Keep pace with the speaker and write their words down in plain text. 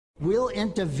We'll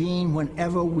intervene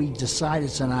whenever we decide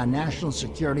it's in our national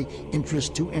security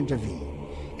interest to intervene.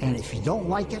 And if you don't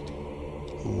like it,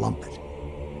 lump it.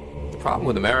 The problem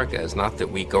with America is not that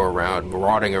we go around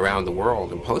marauding around the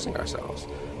world imposing ourselves.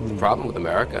 The problem with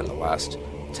America in the last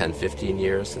 10, 15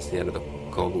 years since the end of the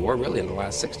Cold War, really in the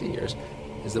last 60 years,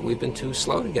 is that we've been too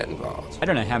slow to get involved. I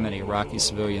don't know how many Iraqi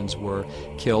civilians were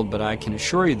killed, but I can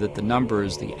assure you that the number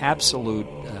is the absolute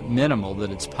minimal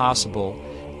that it's possible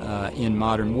in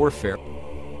modern warfare.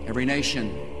 Every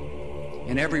nation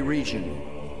in every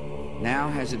region now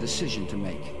has a decision to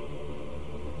make.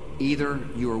 Either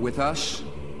you are with us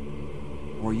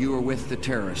or you are with the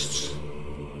terrorists.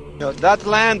 You know, that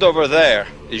land over there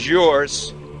is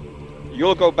yours.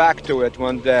 You'll go back to it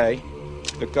one day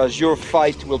because your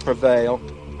fight will prevail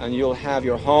and you'll have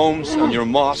your homes and your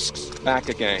mosques back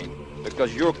again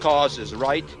because your cause is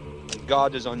right and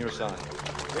God is on your side.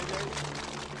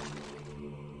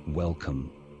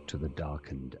 Welcome to the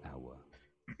Darkened Hour.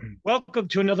 Welcome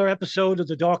to another episode of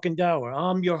the Darkened Hour.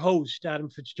 I'm your host, Adam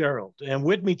Fitzgerald, and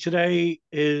with me today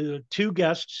is two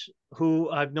guests who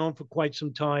I've known for quite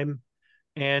some time,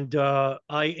 and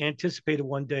I anticipated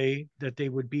one day that they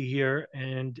would be here,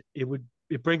 and it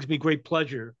brings me great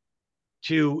pleasure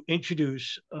to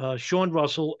introduce Sean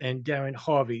Russell and Darin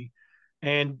Harvey.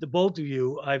 And the both of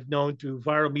you I've known through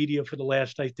viral media for the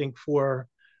last, I think, four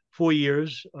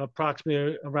years,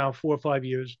 approximately around 4 or 5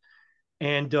 years.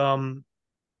 And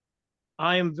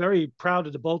I am very proud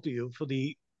of the both of you for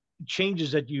the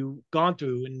changes that you've gone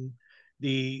through and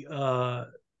the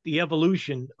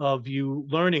evolution of you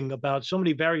learning about so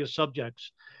many various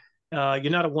subjects. You're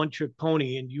not a one-trick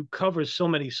pony, and you cover so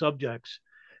many subjects.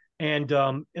 And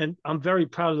I'm very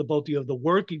proud of the both of you of the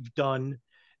work you've done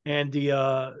and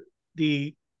the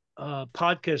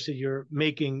podcast that you're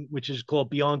making, which is called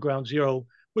Beyond Ground Zero,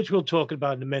 which we'll talk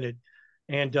about in a minute.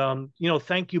 And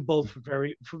thank you both for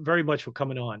very much for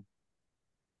coming on.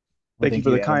 Thank you for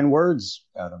the kind words,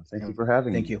 Adam. Thank you for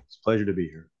having me. Thank you. It's a pleasure to be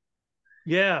here.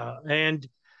 Yeah, and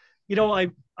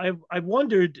I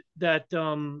wondered that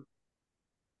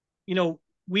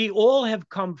we all have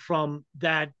come from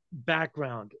that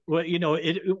background.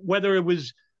 Whether it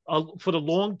was for the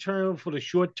long term, for the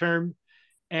short term,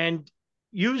 and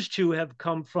used to have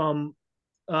come from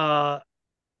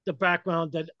the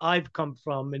background that I've come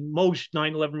from, and most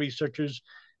 9/11 researchers.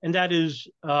 And that is,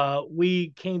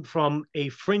 we came from a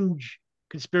fringe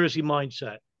conspiracy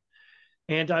mindset.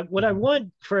 And what I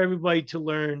want for everybody to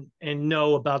learn and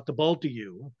know about the both of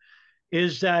you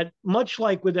is that much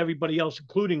like with everybody else,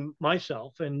 including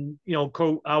myself and,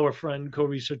 our friend,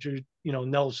 co-researcher,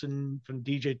 Nelson from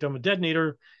DJ Thermal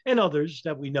Detonator and others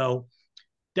that we know,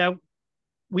 that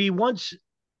we once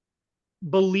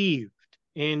believed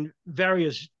in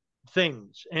various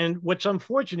things. And what's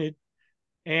unfortunate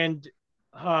and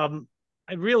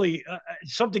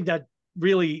something that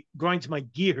really grinds my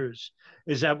gears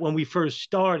is that when we first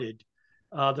started,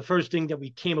 the first thing that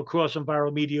we came across on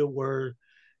viral media were,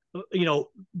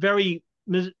 very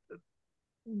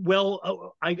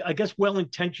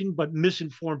well-intentioned but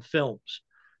misinformed films,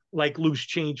 like Loose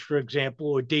Change, for example,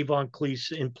 or Davon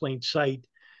Cleese in Plain Sight.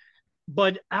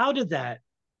 But out of that,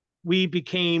 we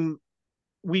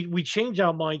changed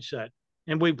our mindset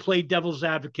and we played devil's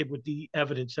advocate with the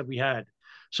evidence that we had.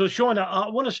 So, Sean, I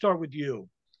want to start with you.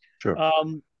 Sure.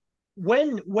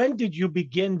 When did you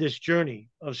begin this journey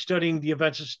of studying the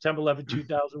events of September 11,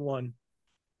 2001?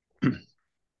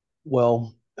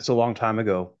 Well, it's a long time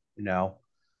ago now.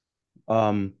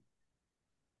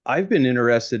 I've been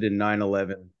interested in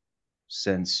 9/11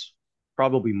 since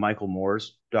probably Michael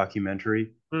Moore's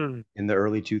documentary in the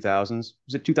early 2000s.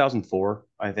 Was it 2004,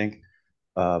 I think?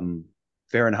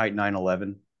 Fahrenheit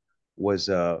 9/11 was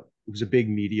a big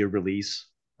media release.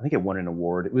 I think it won an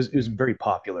award. It was very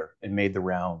popular and made the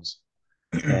rounds.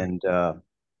 And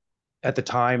at the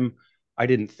time, I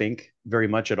didn't think very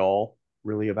much at all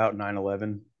really about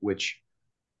 9/11, which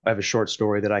I have a short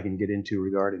story that I can get into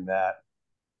regarding that.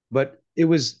 But it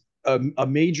was a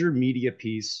major media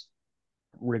piece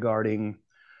regarding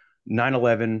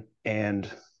 9/11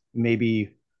 and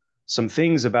maybe some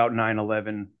things about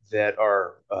 9/11 that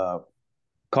are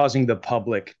causing the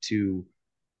public to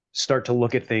start to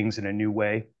look at things in a new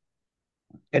way.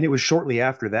 And it was shortly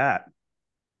after that,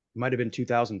 it might have been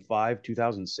 2005,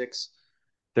 2006,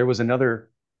 there was another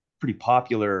pretty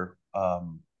popular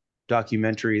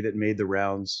documentary that made the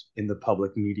rounds in the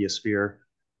public media sphere,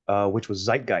 which was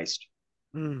Zeitgeist.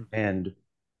 And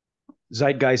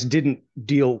Zeitgeist didn't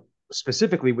deal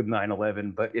specifically with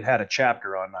 9/11, but it had a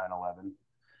chapter on 9/11.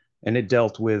 And it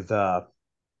dealt with, I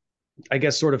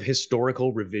guess, sort of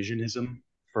historical revisionism,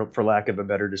 for lack of a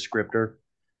better descriptor.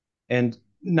 And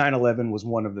 9/11 was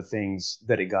one of the things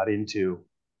that it got into.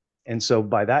 And so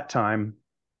by that time,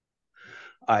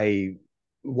 I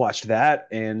watched that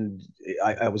and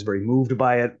I was very moved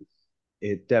by it.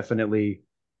 It definitely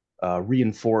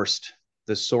reinforced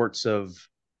the sorts of,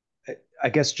 I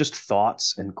guess, just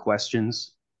thoughts and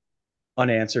questions,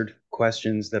 unanswered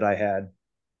questions that I had,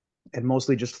 and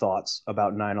mostly just thoughts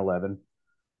about 9/11.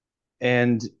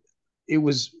 And it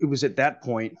was at that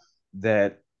point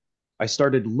that I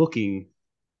started looking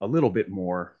a little bit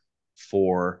more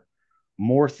for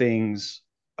more things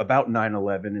about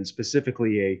 9/11 and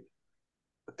specifically a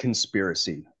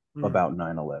conspiracy about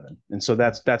 9/11. And so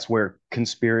that's where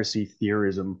conspiracy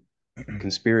theorism,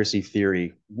 conspiracy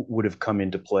theory would have come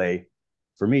into play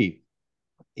for me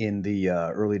in the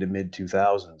early to mid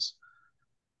 2000s.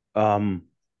 Um,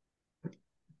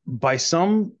 by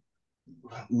some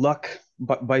luck,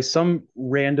 by some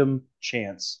random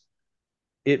chance,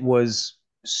 it was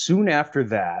soon after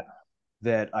that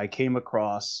that I came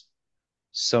across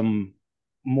some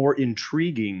more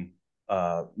intriguing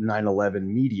 9/11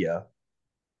 media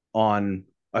on,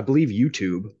 I believe,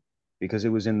 YouTube, because it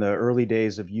was in the early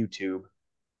days of YouTube,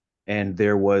 and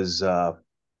there was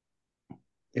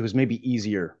it was maybe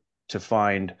easier to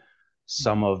find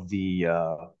some of the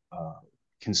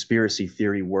conspiracy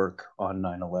theory work on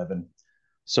 9/11.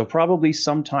 So probably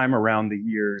sometime around the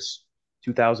years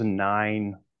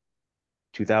 2009,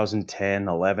 2010,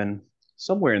 11,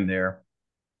 somewhere in there,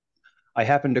 I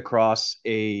happened across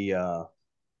a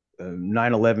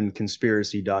 9/11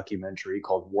 conspiracy documentary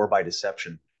called War by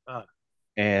Deception.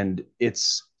 And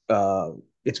it's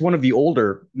one of the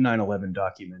older 9/11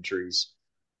 documentaries,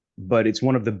 but it's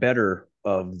one of the better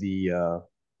of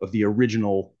the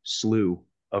original slew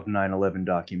of 9/11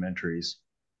 documentaries,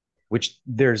 which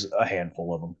there's a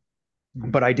handful of them.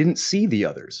 But I didn't see the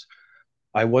others.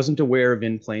 I wasn't aware of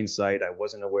In Plain Sight. I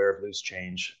wasn't aware of Loose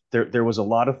Change. There was a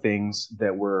lot of things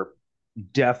that were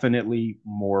definitely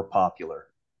more popular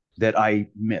that I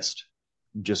missed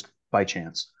just by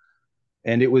chance.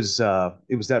 And it was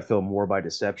that film War by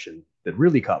Deception that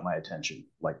really caught my attention,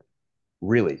 like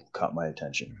really caught my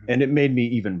attention. And it made me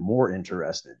even more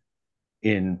interested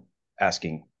in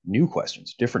asking new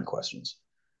questions, different questions,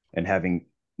 and having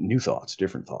new thoughts,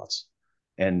 different thoughts,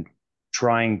 and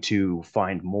trying to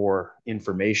find more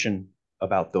information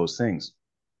about those things.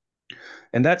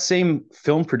 And that same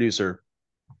film producer,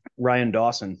 Ryan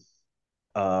Dawson,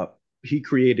 he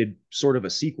created sort of a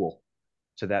sequel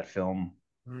to that film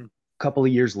a couple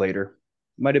of years later.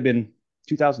 Might have been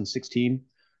 2016,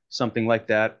 something like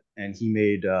that. And he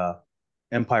made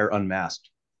Empire Unmasked.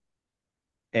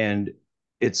 And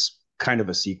it's kind of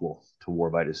a sequel to War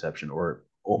by Deception, or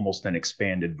almost an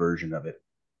expanded version of it,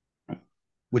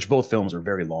 which both films are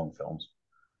very long films.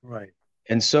 Right.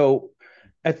 And so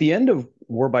at the end of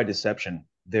War by Deception,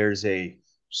 there's a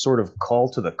sort of call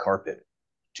to the carpet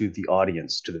to the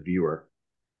audience, to the viewer,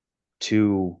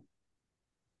 to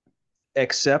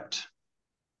accept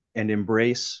and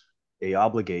embrace a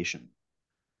obligation,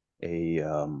 a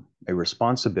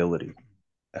responsibility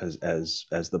as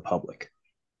the public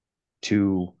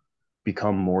to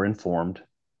become more informed,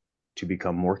 to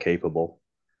become more capable,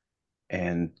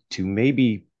 and to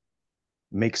maybe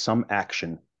make some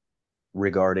action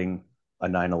regarding a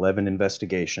 9/11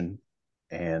 investigation.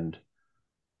 And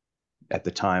at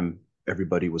the time,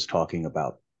 everybody was talking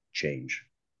about change,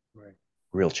 Right.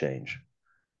 real change.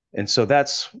 And so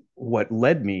that's what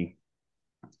led me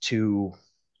to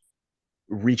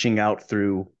reaching out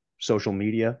through social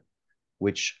media,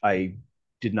 which I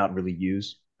did not really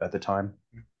use at the time.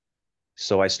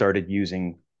 So I started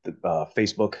using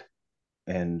Facebook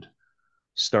and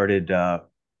started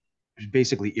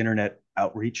basically internet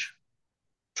outreach,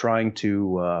 trying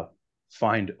to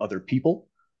find other people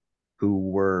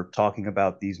who were talking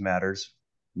about these matters,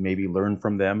 maybe learn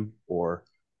from them or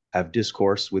have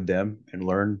discourse with them and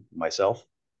learn myself.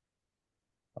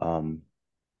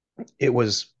 It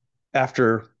was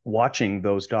after watching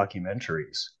those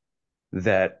documentaries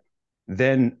that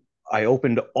then I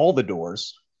opened all the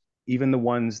doors, even the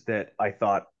ones that I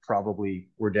thought probably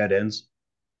were dead ends.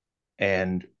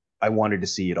 And I wanted to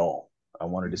see it all. I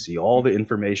wanted to see all the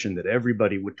information that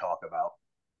everybody would talk about.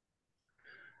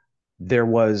 There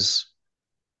was,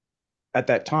 at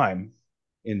that time,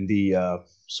 in the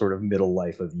sort of middle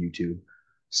life of YouTube,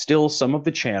 still some of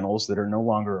the channels that are no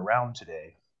longer around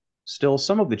today, still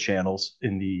some of the channels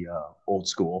in the old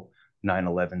school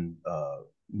 9/11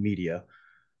 media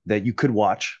that you could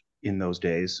watch in those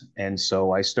days. And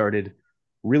so I started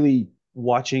really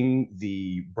watching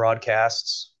the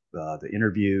broadcasts, the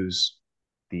interviews,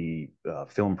 the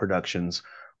film productions,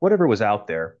 whatever was out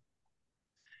there.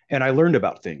 And I learned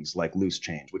about things like loose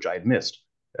change, which I had missed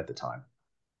at the time.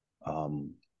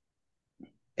 Um,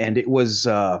 and it was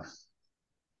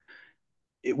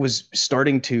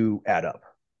starting to add up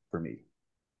for me.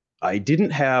 I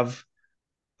didn't have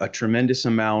a tremendous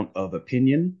amount of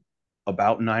opinion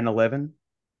about 9/11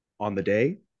 on the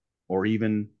day or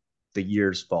even the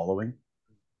years following.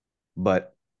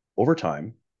 But over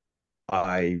time,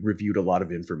 I reviewed a lot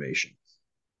of information.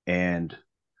 And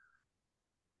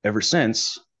ever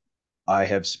since, I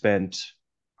have spent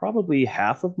probably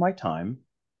half of my time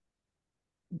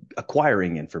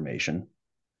acquiring information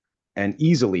and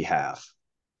easily half,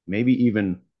 maybe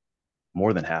even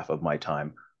more than half of my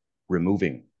time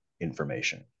removing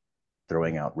information,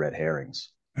 throwing out red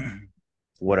herrings.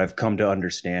 What I've come to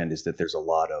understand is that there's a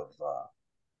lot of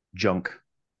junk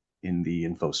in the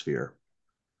infosphere,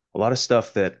 a lot of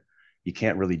stuff that you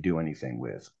can't really do anything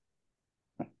with.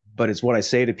 But it's what I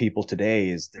say to people today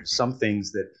is there's some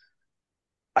things that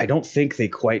I don't think they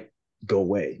quite go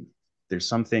away. There's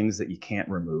some things that you can't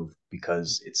remove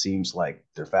because it seems like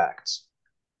they're facts.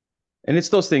 And it's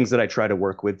those things that I try to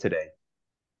work with today.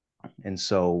 And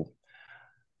so,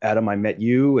 Adam, I met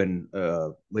you and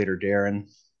later Darin,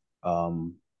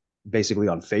 basically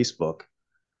on Facebook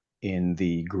in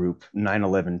the group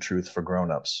 9/11 Truth for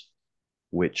Grownups,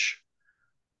 which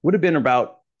would have been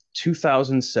about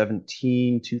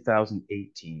 2017,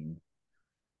 2018.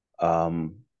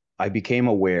 I became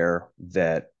aware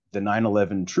that the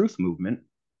 9/11 Truth movement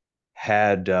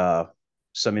had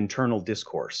some internal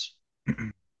discourse,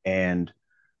 and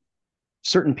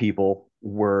certain people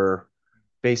were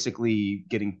basically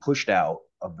getting pushed out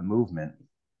of the movement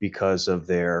because of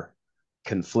their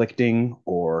conflicting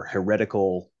or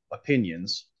heretical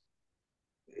opinions.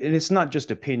 And it's not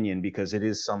just opinion, because it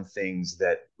is some things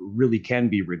that really can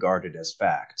be regarded as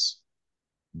facts,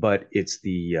 but it's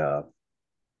the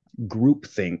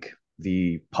groupthink,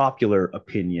 the popular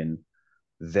opinion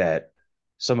that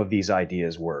some of these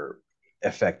ideas were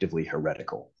effectively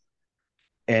heretical.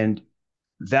 And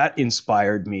that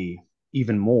inspired me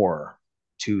even more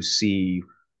to see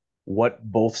what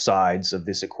both sides of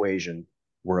this equation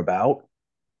were about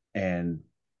and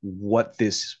what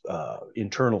this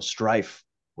internal strife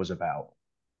was about.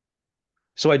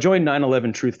 So I joined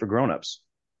 9/11 Truth for Grownups,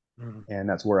 and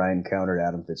that's where I encountered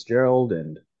Adam Fitzgerald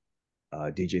and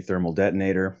DJ Thermal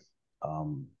Detonator.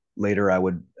 Later, I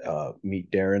would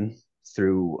meet Darin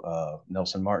through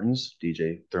Nelson Martin's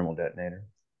DJ Thermal Detonator.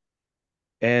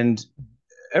 And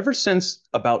ever since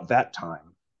about that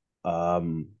time,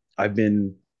 I've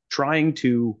been trying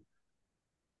to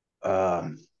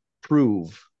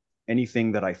prove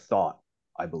anything that I thought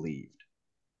I believed.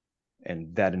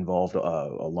 And that involved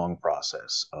a long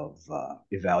process of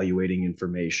evaluating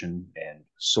information and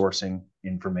sourcing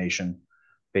information,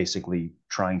 basically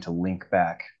trying to link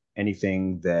back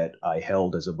anything that I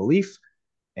held as a belief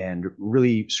and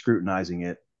really scrutinizing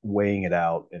it, weighing it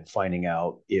out, and finding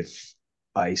out if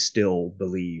I still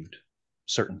believed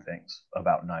certain things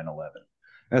about 9/11.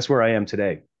 That's where I am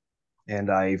today. And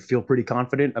I feel pretty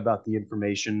confident about the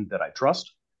information that I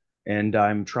trust. And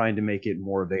I'm trying to make it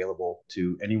more available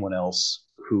to anyone else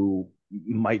who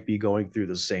might be going through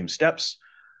the same steps.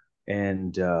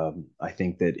 And I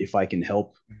think that if I can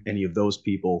help any of those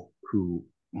people who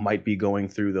might be going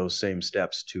through those same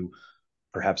steps to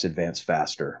perhaps advance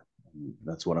faster,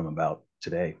 that's what I'm about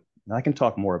today. And I can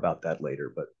talk more about that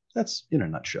later, but that's in a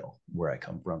nutshell where I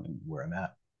come from and where I'm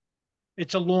at.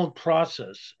 It's a long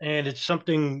process, and it's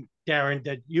something, Darin,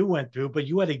 that you went through, but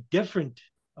you had a different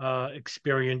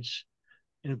experience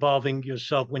involving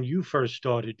yourself when you first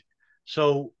started.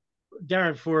 So,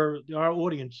 Darin, for our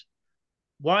audience,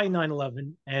 why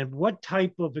 9/11, and what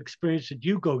type of experience did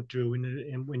you go through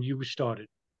when you started?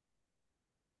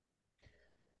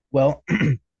 Well,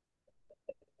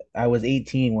 I was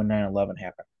 18 when 9/11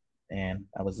 happened, and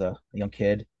I was a young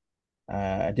kid.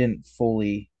 I didn't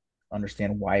fully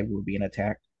understand why we were being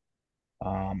attacked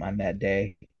on that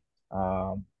day,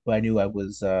 but I knew I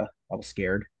was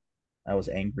scared. I was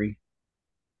angry.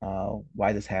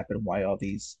 Why this happened? Why all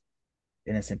these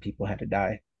innocent people had to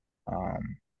die?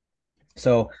 Um,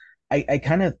 so I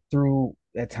kind of through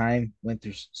that time went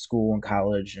through school and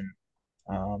college and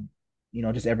um,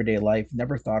 just everyday life.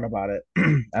 Never thought about it.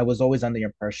 I was always under the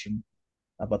impression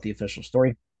about the official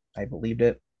story. I believed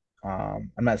it.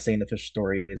 I'm not saying the official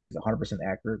story is 100%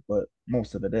 accurate, but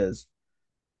most of it is.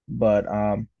 But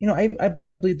I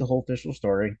believe the whole official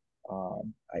story.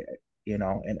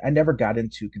 And I never got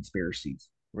into conspiracies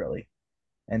really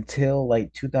until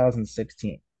like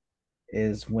 2016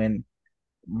 is when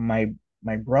my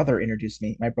my brother introduced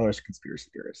me. My brother's a conspiracy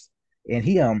theorist, and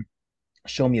he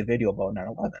showed me a video about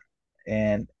 9/11,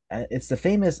 and It's the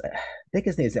famous. I think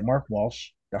his name is it Mark Walsh,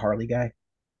 the Harley guy.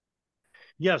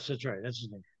 Yes, that's right. That's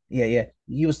his name. Yeah, yeah.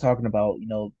 He was talking about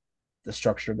the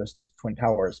structure of the Twin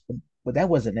Towers, but that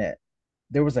wasn't it.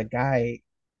 There was a guy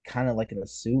kind of like in a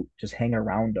suit just hanging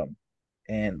around him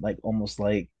and like almost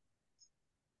like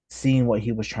seeing what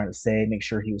he was trying to say, make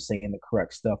sure he was saying the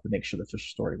correct stuff to make sure the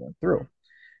story went through.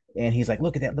 And he's like,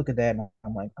 look at that, look at that. And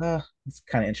I'm like, it's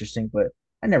kind of interesting, but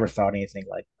I never thought anything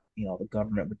like, the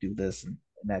government would do this and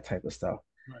that type of stuff.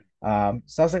 So I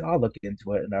was like, I'll look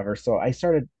into it and ever. So I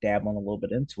started dabbling a little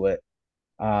bit into it.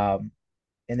 Um,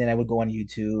 and then I would go on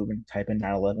YouTube and type in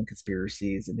 9/11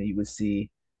 conspiracies, and then you would see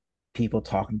people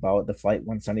talking about the Flight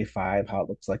 175, how it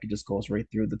looks like it just goes right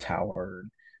through the tower.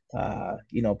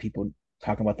 People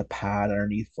talking about the pod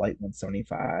underneath Flight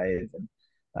 175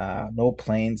 and no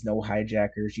planes, no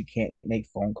hijackers. You can't make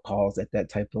phone calls at that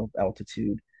type of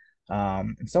altitude,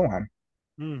 and so on.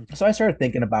 So I started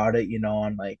thinking about it,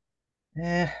 I'm like,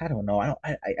 I don't know.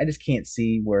 I just can't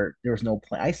see where there was no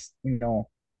plane.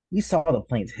 We saw the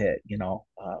planes hit,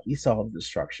 we saw the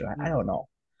destruction. I don't know.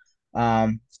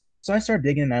 Um, so I started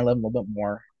digging in 9/11 a little bit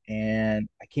more, and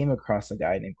I came across a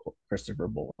guy named Christopher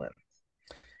Bolin.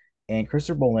 And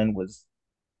Christopher Bolin was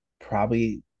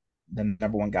probably the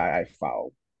number one guy I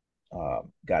followed.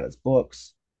 Got his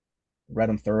books, read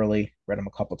them thoroughly, read them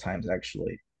a couple times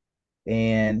actually.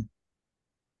 And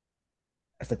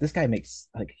I was like, this guy makes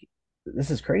like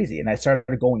this is crazy. And I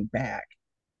started going back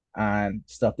on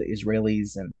stuff the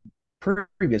Israelis and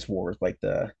previous wars, like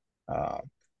the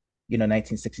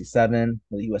 1967,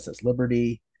 the USS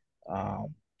Liberty.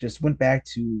 Just went back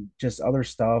to just other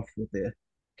stuff with the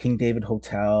King David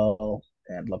Hotel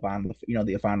and Levant, the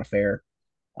Levant affair.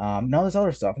 And all this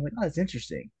other stuff. I'm like, oh, it's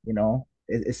interesting.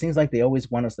 It seems like they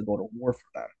always want us to go to war for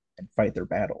them and fight their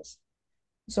battles.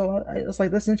 So I was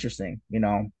like, that's interesting.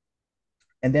 And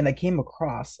then I came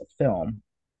across a film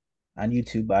on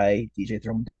YouTube by DJ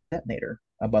Thermal Detonator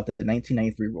about the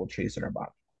 1993 World Trade Center bomb,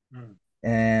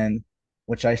 and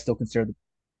which I still consider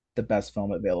the best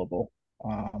film available.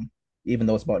 Even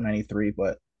though it's about 93,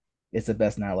 but it's the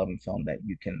best 9/11 film that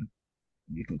you can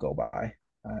go by.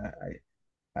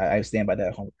 I stand by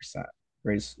that 100%.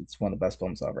 It's one of the best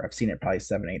films ever. I've seen it probably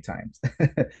 7, 8 times.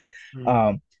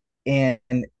 um, and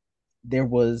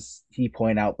he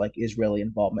pointed out like Israeli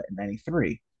involvement in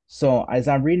 93. So as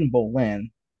I'm reading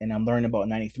Bolin and I'm learning about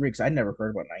 93, because I'd never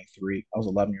heard about 93. I was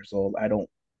 11 years old. I don't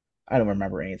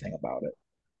remember anything about it,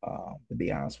 to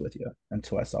be honest with you,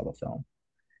 until I saw the film.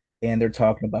 And they're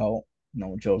talking about,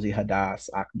 Josie Hadass,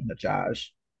 Ahmadinejad,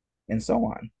 and so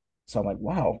on. So I'm like,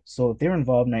 wow. So if they were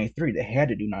involved in 93, they had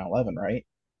to do 9/11, right?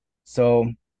 So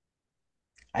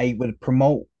I would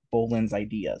promote Bolin's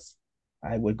ideas.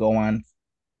 I would go on,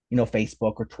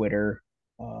 Facebook or Twitter,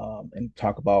 and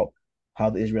talk about how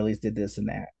the Israelis did this and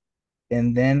that.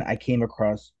 And then I came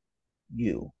across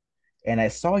you, and I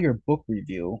saw your book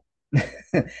review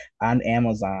on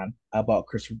Amazon about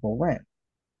Christopher Bolin.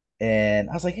 And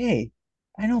I was like, hey,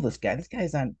 I know this guy. This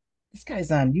guy's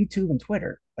on YouTube and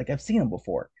Twitter. Like I've seen him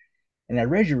before. And I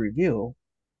read your review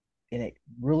and it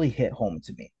really hit home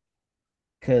to me.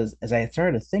 Because as I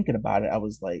started thinking about it, I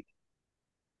was like,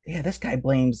 yeah, this guy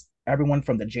blames everyone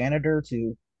from the janitor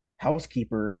to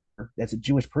housekeeper that's a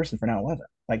Jewish person for 9/11.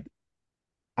 Like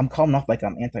I'm calling off like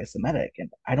I'm anti-Semitic and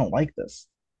I don't like this.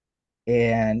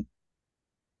 And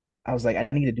I was like, I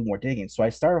need to do more digging. So I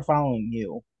started following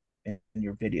you and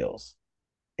your videos.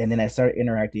 And then I started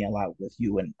interacting a lot with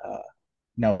you and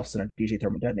Nelson or DJ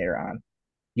Thermal Detonator on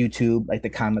YouTube, like the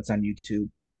comments on YouTube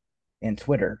and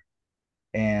Twitter.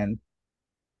 And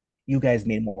you guys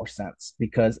made more sense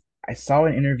because I saw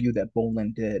an interview that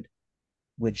Bolin did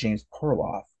with James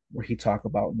Perloff where he talked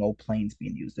about no planes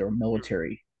being used. There were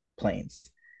military planes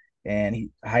and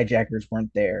hijackers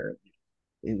weren't there.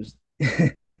 It was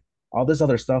all this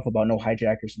other stuff about no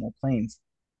hijackers, no planes.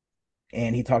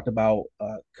 And he talked about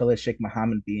Khalid Sheikh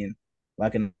Mohammed being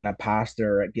like an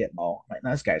imposter at Gitmo. Like,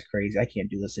 no, this guy's crazy. I can't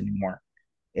do this anymore.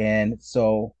 And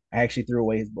so I actually threw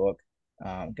away his book,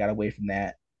 got away from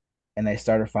that, and I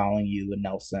started following you and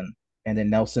Nelson. And then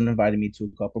Nelson invited me to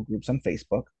a couple groups on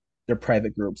Facebook. They're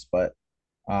private groups, but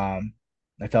I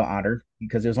felt honored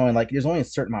because there's only a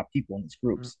certain amount of people in these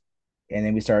groups. And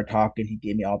then we started talking. He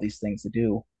gave me all these things to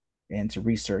do and to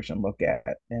research and look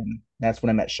at. And that's when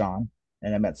I met Sean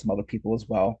and I met some other people as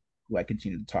well who I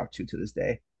continue to talk to this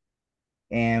day.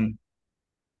 And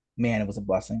man, it was a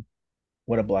blessing.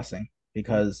 What a blessing.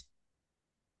 Because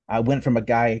I went from a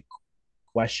guy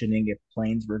questioning if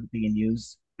planes were being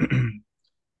used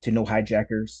to no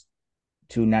hijackers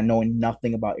to not knowing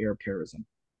nothing about Arab terrorism,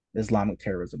 Islamic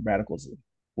terrorism, radicalism,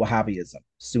 Wahhabism,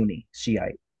 Sunni,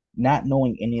 Shiite. not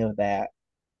knowing any of that,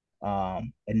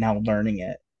 and now learning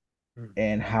it,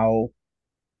 and how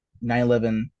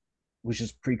 9/11 was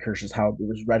just precursors, how there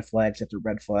was red flags after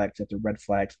red flags after red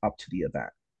flags up to the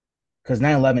event. Because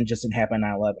 9/11 just didn't happen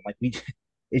 9/11. Like we,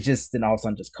 it just didn't all of a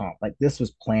sudden just come. Like this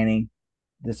was planning,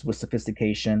 this was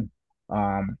sophistication.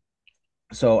 Um,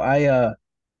 so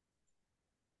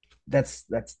that's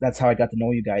how I got to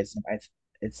know you guys, and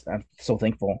I'm so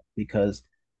thankful because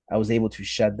I was able to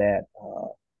shed that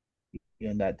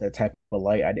that type of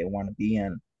light I didn't want to be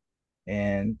in,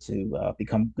 and to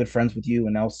become good friends with you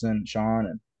and Nelson, Sean,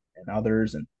 and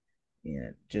others, and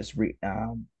just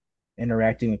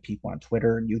interacting with people on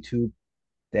Twitter and YouTube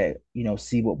that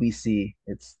see what we see.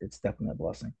 It's definitely a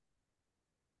blessing.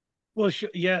 Well,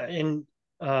 yeah, and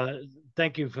uh,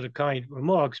 thank you for the kind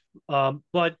remarks.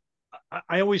 But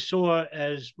I always saw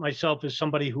as myself as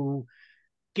somebody who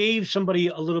gave somebody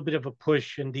a little bit of a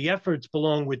push, and the efforts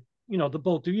belong with the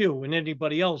both of you and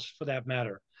anybody else for that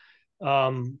matter.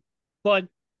 Um, but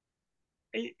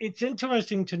it's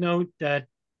interesting to note that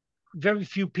very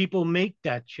few people make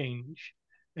that change.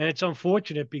 And it's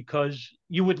unfortunate because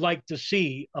you would like to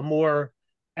see a more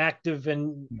active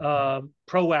and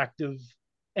proactive,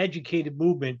 educated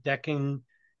movement that can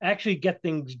actually get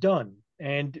things done.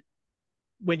 And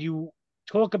when you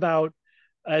talk about,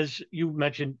 as you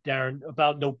mentioned, Darin,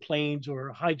 about no planes or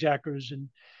hijackers, and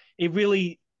it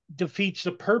really defeats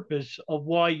the purpose of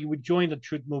why you would join the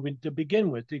truth movement to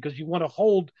begin with, because you want to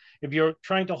hold, if you're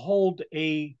trying to hold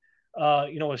a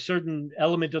certain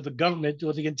element of the government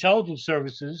or the intelligence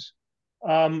services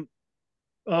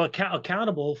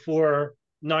accountable for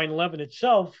 9/11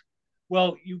 itself,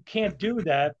 well, you can't do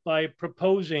that by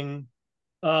proposing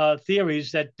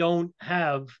theories that don't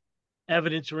have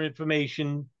evidence or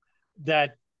information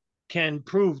that can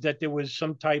prove that there was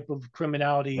some type of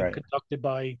criminality Right. conducted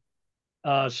by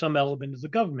some element of the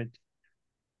government.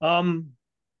 Um,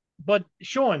 but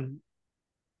Sean,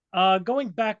 going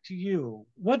back to you,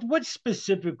 what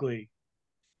specifically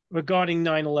regarding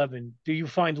 9/11 do you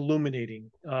find illuminating?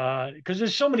 Because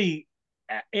there's so many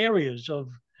areas of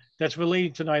that's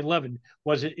relating to 9/11.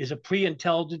 Is it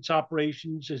pre-intelligence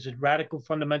operations? Is it radical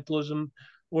fundamentalism,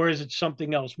 or is it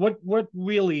something else? What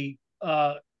really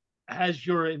has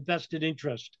your invested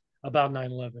interest about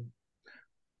 9/11?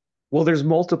 Well, there's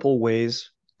multiple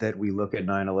ways that we look at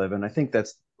 9/11. I think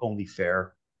that's only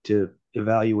fair to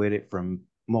evaluate it from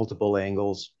multiple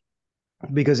angles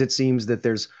because it seems that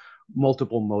there's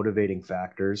multiple motivating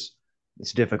factors.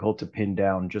 It's difficult to pin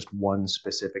down just one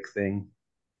specific thing.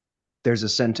 There's a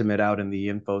sentiment out in the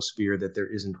infosphere that there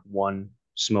isn't one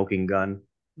smoking gun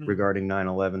regarding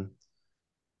 9/11.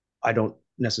 I don't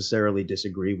necessarily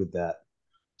disagree with that.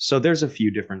 So there's a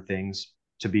few different things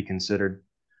to be considered.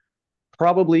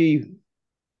 Probably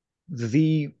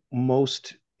the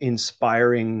most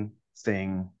inspiring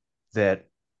thing that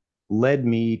led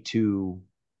me to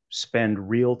spend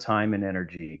real time and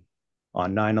energy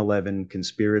on 9/11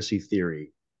 conspiracy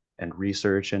theory and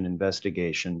research and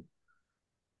investigation,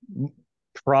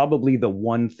 probably the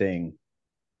one thing,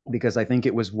 because I think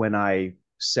it was when I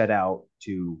set out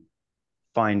to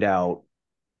find out,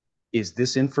 is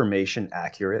this information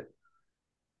accurate?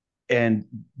 And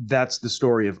that's the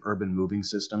story of urban moving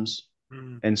systems.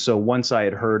 And so once I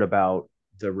had heard about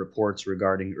the reports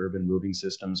regarding urban moving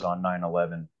systems on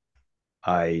 9/11,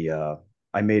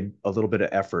 I made a little bit of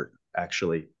effort,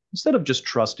 actually, instead of just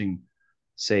trusting,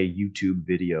 say, YouTube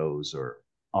videos or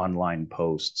online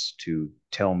posts to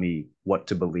tell me what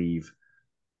to believe.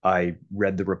 I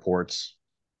read the reports.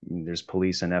 There's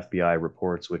police and FBI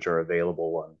reports which are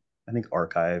available on, I think,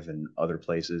 Archive and other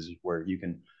places where you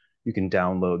can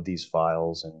download these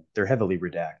files, and they're heavily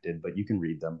redacted, but you can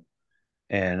read them.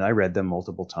 And I read them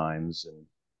multiple times, and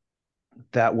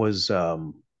that was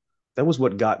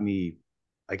what got me,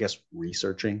 I guess,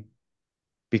 researching,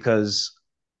 because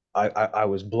I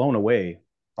was blown away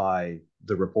by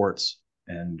the reports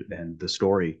and the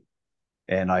story,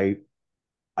 and I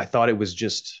thought it was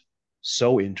just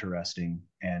so interesting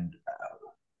and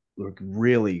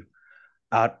really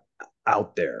out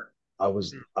out there. I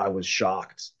was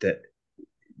shocked that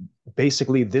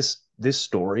basically this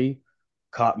story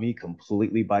caught me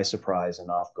completely by surprise and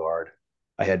off guard.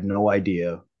 I had no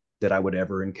idea that I would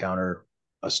ever encounter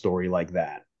a story like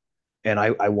that. And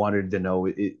I wanted to know,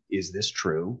 is this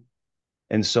true?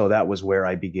 And so that was where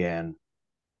I began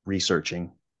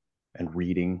researching and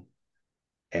reading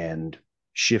and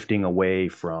shifting away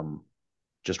from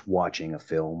just watching a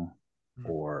film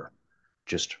or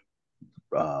just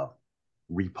uh,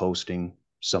 reposting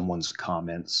someone's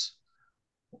comments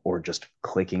or just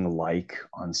clicking like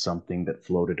on something that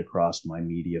floated across my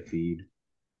media feed.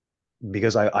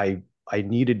 because I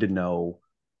needed to know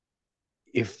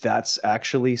if that's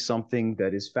actually something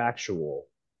that is factual,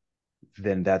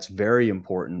 then that's very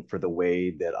important for the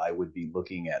way that I would be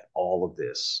looking at all of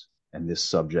this and this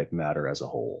subject matter as a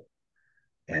whole.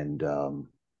 And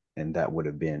that would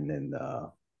have been in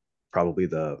probably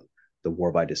the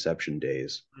war by deception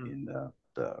days in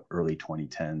the early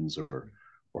 2010s or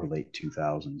late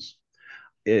 2000s.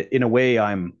 In a way,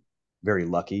 I'm very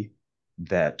lucky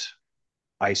that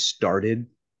I started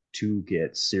to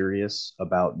get serious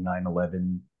about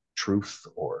 9/11 truth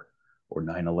or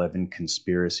 9/11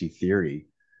 conspiracy theory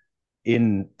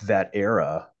in that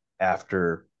era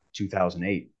after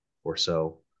 2008 or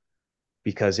so,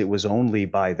 because it was only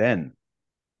by then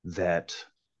that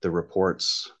the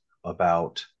reports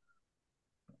about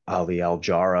Ali al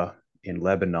Jarrah in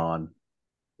Lebanon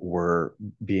were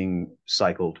being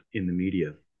cycled in the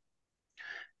media.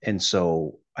 And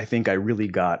so I think I really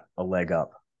got a leg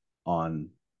up on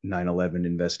 9/11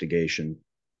 investigation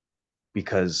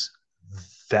because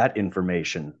that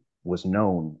information was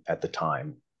known at the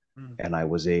time. And I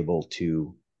was able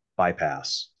to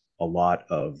bypass a lot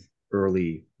of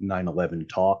early 9/11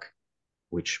 talk,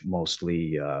 which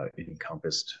mostly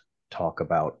encompassed talk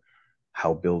about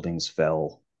how buildings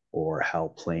fell or how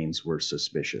planes were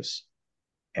suspicious.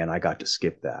 And I got to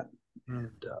skip that.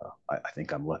 And I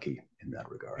think I'm lucky in that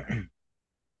regard.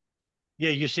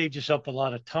 Yeah, you saved yourself a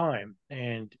lot of time,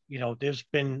 and there's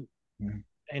been,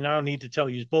 and I don't need to tell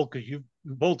you both because you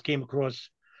both came across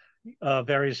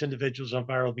various individuals on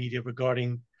viral media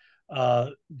regarding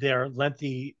their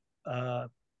uh,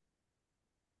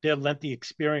 lengthy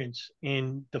experience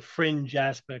in the fringe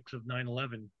aspects of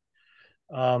 9/11.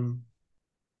 Um,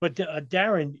 but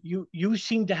Darin, you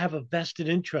seem to have a vested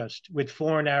interest with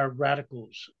foreign Arab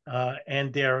radicals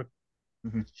and their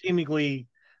Mm-hmm. seemingly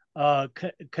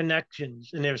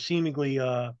connections and their seemingly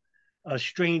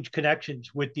strange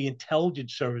connections with the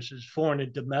intelligence services, foreign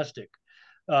and domestic.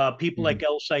 People Mm-hmm. like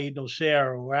El Sayed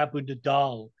Nosair or Abu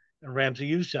Nidal and Ramzi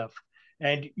Youssef.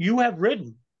 And you have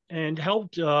written and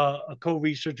helped a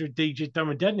co-researcher, DJ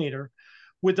Thermodetonator,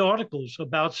 with articles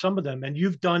about some of them. And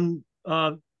you've done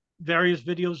various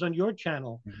videos on your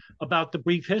channel about the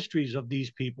brief histories of these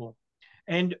people.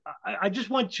 And I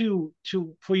just want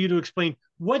for you to explain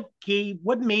what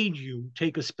made you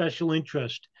take a special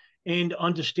interest in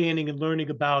understanding and learning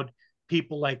about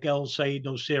people like El Sayed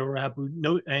Nosair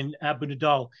and Abu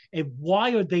Nidal, and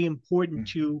why are they important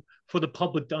for the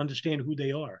public to understand who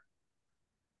they are?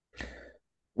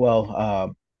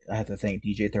 Well, I have to thank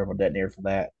DJ Thermal Detonator for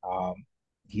that.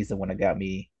 He's the one that got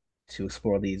me to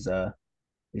explore these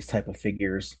type of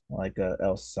figures like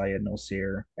El Sayed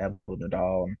Nosir, Abu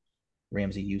Nidal, and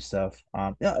Ramzi Youssef.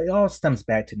 It all stems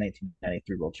back to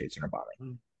 1993 World Trade Center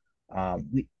bombing.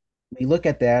 We look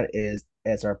at that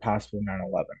as our possible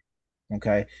 9/11.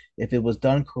 Okay, if it was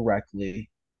done correctly,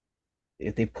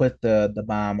 if they put the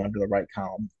bomb under the right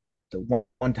column,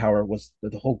 one tower was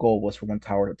the whole goal was for one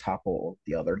tower to topple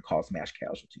the other and cause mass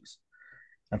casualties.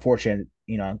 Unfortunately,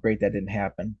 great that didn't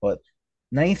happen, but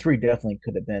 93 definitely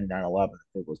could have been 9/11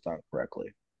 if it was done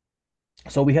correctly.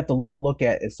 So we have to look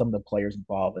at some of the players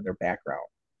involved and their background.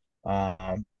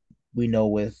 Um, we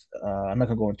know I'm not going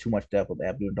to go into too much depth with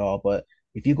Abdul Dahl, but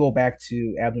if you go back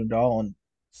to Abdul Dahl in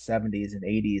 70s and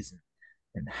 80s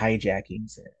and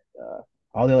hijackings and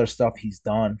all the other stuff he's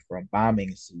done from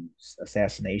bombings to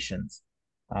assassinations,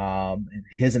 and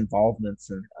his involvements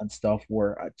and stuff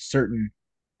where a certain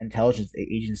intelligence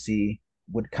agency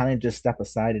would kind of just step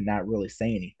aside and not really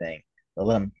say anything. But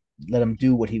let him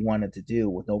do what he wanted to do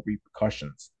with no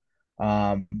repercussions.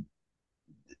 Um,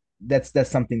 that's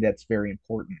something that's very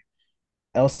important.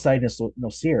 El Said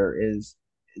Nosir is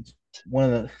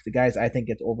one of the guys I think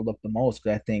gets overlooked the most.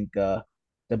 Because I think the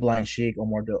Blind Sheikh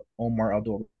Omar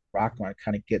Abdul Rahman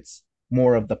kind of gets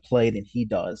more of the play than he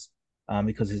does,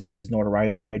 because his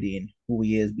notoriety and who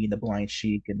he is, being the Blind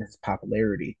Sheikh and his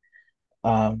popularity.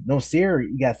 Nosir,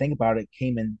 you got to think about it,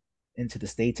 came into the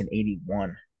States in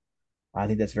 '81. I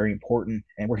think that's very important.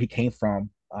 And where he came from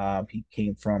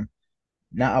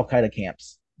not Al Qaeda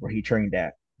camps where he trained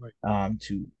at, Right.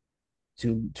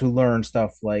 To learn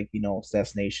stuff like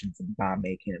assassinations and bomb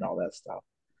making and all that stuff.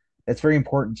 That's very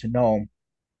important to know.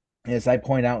 As I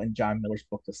point out in John Miller's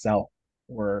book The Cell,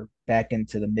 where back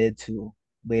into the mid to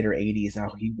later '80s,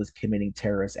 how he was committing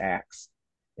terrorist acts,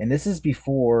 and this is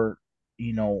before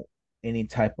you know any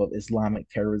type of Islamic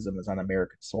terrorism is on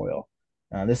American soil.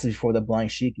 This is before the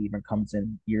Blind Sheikh even comes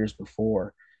in years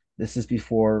before. This is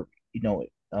before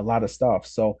a lot of stuff.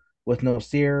 So with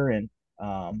Nasir and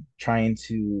trying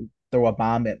to throw a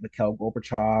bomb at Mikhail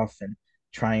Gorbachev and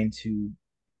trying to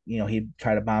he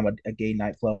tried to bomb a gay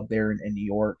nightclub there in New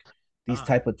York. These Ah,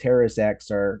 type of terrorist acts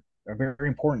are very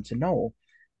important to know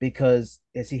because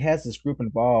as he has this group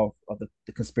involved of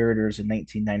the conspirators in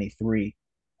 1993,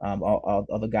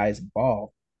 all the guys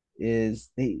involved is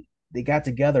they got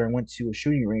together and went to a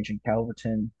shooting range in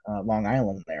Calverton, Long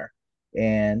Island there,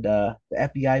 and the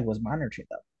FBI was monitoring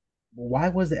them. Why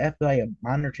was the FBI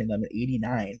monitoring them in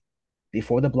 '89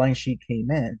 before the blind sheet came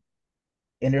in,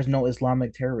 and there's no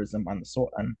Islamic terrorism on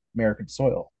American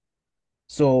soil?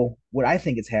 So what I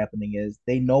think is happening is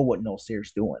they know what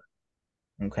Nasir's doing,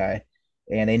 okay,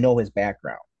 and they know his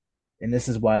background, and this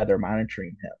is why they're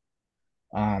monitoring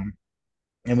him.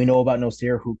 And we know about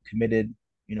Nasir, who committed,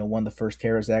 one of the first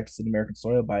terrorist acts in American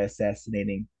soil by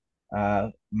assassinating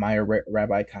Meir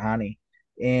Rabbi Kahane,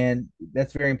 and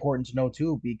that's very important to know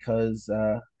too because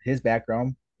his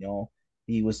background,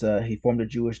 he formed a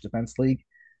Jewish Defense League.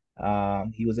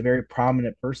 He was a very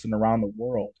prominent person around the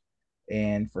world,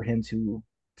 and for him to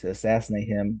assassinate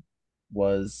him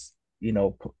was,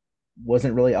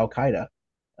 wasn't really Al Qaeda,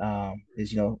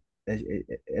 as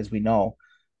as we know.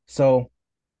 So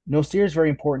Nasir is very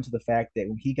important to the fact that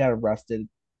when he got arrested,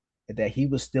 that he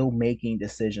was still making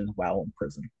decisions while in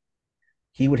prison.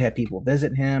 He would have people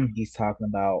visit him. He's talking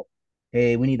about,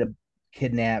 hey, we need to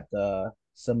kidnap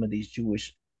some of these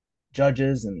Jewish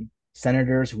judges and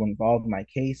senators who were involved in my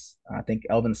case. I think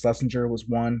Elvin Schlesinger was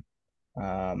one.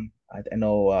 I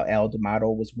know Al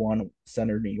D'Amato was one,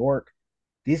 senator of New York.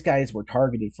 These guys were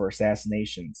targeted for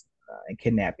assassinations and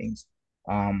kidnappings.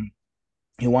 Um,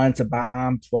 he wanted to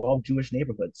bomb 12 Jewish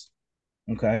neighborhoods,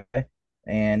 okay,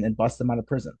 and bust them out of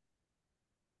prison.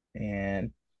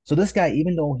 And so this guy,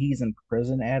 even though he's in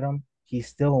prison, Adam, he's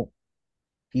still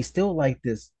like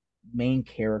this main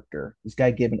character. This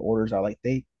guy giving orders out. Like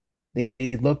they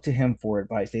look to him for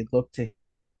advice. They look to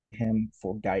him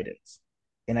for guidance.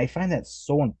 And I find that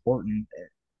so important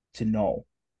to know.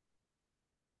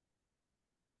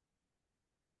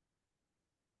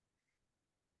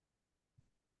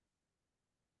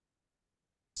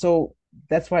 So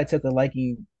that's why I took a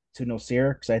liking to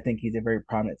Nasir because I think he's a very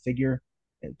prominent figure,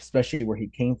 especially where he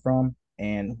came from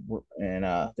and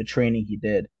the training he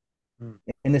did. mm.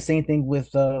 And the same thing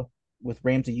with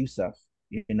Ramzi Youssef,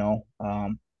 you know,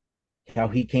 how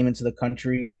he came into the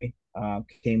country,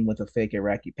 came with a fake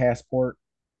Iraqi passport,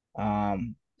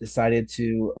 decided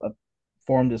to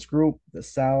form this group, the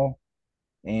Cell,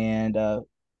 and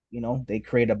they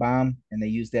created a bomb and they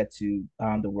used that to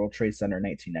bomb the World Trade Center in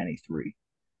 1993.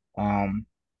 Um,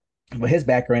 but his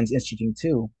background is interesting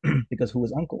too because who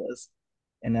his uncle is,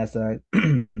 and that's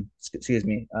excuse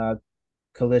me,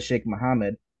 Khalid Sheikh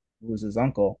Mohammed, who's his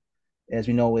uncle, as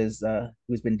we know, is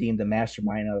who's been deemed the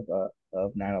mastermind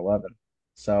of 9/11.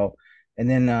 So, and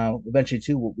then eventually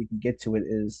too, what we can get to it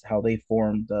is how they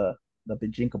formed the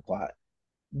Bajinka plot,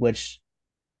 which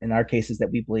in our cases that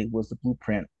we believe was the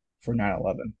blueprint for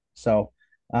 9/11. So,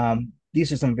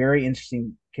 these are some very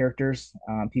interesting characters,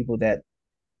 people that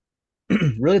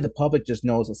really the public just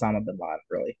knows Osama bin Laden.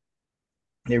 Really,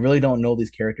 they really don't know these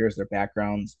characters, their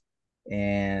backgrounds,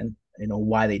 and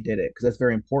why they did it because that's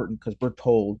very important because we're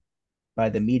told by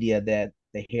the media that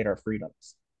they hate our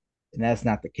freedoms, and that's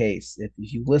not the case. If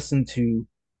you listen to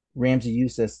Ramzi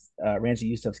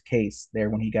Youssef's case there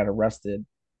when he got arrested,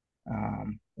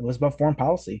 it was about foreign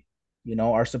policy.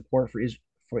 Our support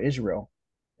for Israel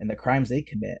and the crimes they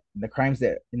commit, and the crimes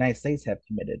that the United States have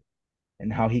committed,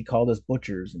 and how he called us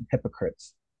butchers and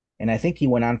hypocrites. And I think he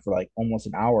went on for like almost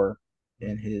an hour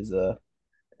in his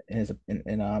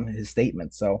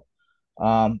statement. So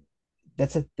um,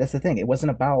 that's the thing. It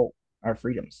wasn't about our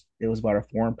freedoms. It was about our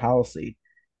foreign policy,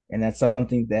 and that's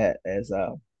something that as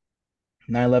a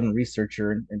 9/11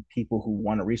 researcher and people who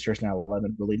want to research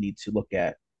 9/11 really need to look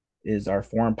at is our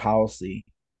foreign policy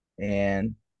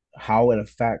and how it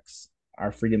affects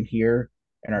our freedom here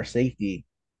and our safety,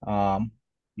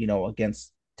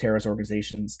 against terrorist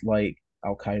organizations like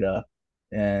Al Qaeda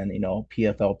and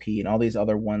PFLP and all these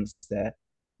other ones that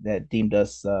deemed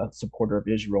us supporter of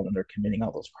Israel when they're committing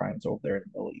all those crimes over there in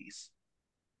the Middle East.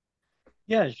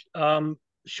 Yes,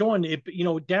 Sean,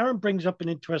 Darin brings up an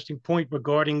interesting point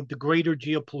regarding the greater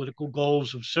geopolitical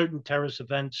goals of certain terrorist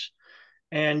events.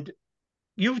 And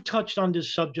you've touched on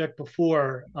this subject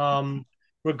before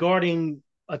regarding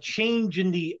a change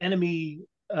in the enemy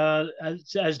as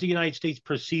the United States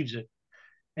perceives it.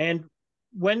 And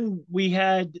when we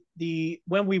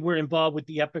were involved with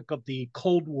the epic of the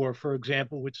Cold War, for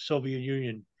example, with the Soviet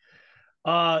Union,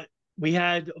 uh, we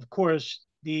had, of course,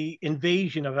 the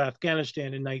invasion of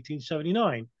Afghanistan in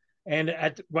 1979, and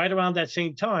at right around that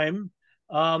same time,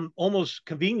 almost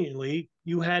conveniently,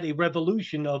 you had a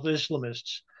revolution of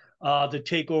Islamists the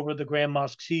takeover of the Grand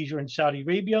Mosque seizure in Saudi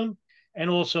Arabia, and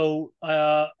also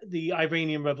the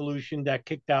Iranian Revolution that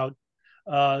kicked out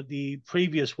the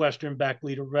previous Western-backed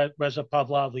leader, Reza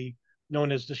Pahlavi,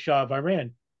 known as the Shah of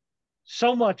Iran.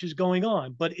 So much is going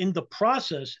on, but in the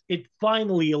process, it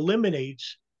finally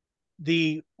eliminates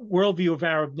the worldview of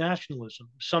Arab nationalism,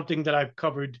 something that I've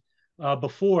covered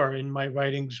before in my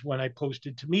writings when I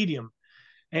posted to Medium.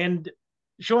 And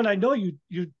Sean, I know you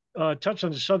touched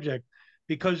on the subject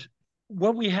because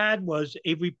what we had was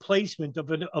a replacement of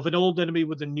an old enemy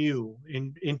with a new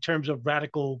in terms of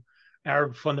radical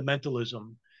Arab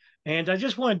fundamentalism. And I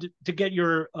just wanted to get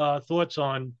your thoughts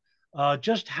on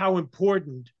just how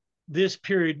important this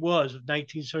period was of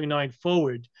 1979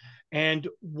 forward, and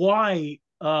why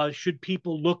should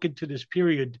people look into this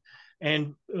period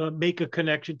and make a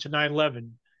connection to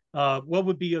 9/11? What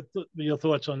would be your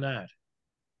thoughts on that?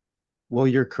 Well,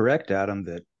 you're correct, Adam,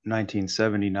 that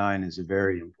 1979 is a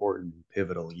very important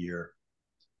pivotal year.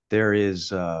 There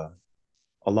is a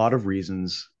lot of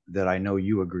reasons that I know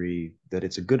you agree that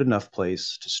it's a good enough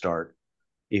place to start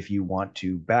if you want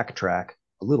to backtrack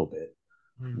a little bit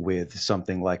with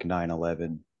something like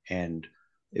 9/11 and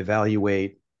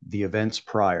evaluate the events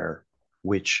prior,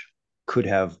 which could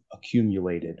have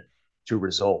accumulated to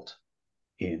result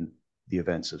in the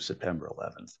events of September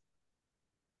 11th.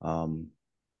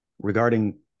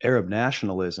 Regarding Arab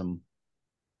nationalism,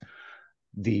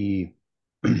 the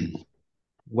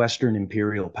Western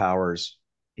imperial powers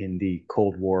in the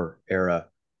Cold War era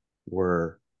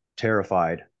were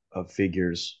terrified of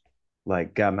figures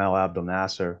like Gamal Abdel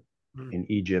Nasser in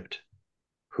Egypt,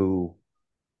 who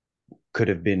could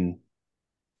have been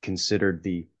considered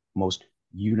the most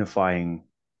unifying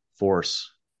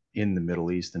force in the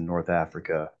Middle East and North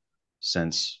Africa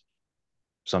since,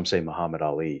 some say, Muhammad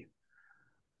Ali.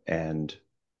 And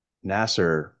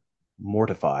Nasser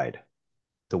mortified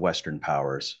the Western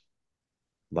powers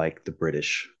like the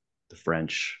British, the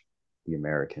French, the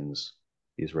Americans,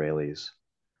 the Israelis.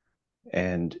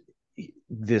 And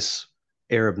this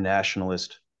Arab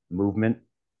nationalist movement,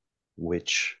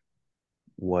 which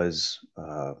was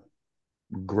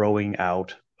growing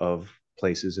out of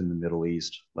places in the Middle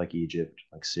East, like Egypt,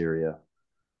 like Syria,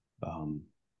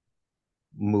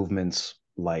 movements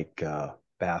like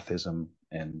Baathism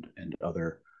and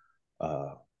other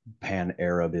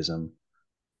pan-Arabism,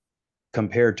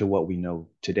 compared to what we know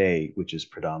today, which is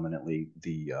predominantly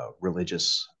the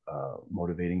religious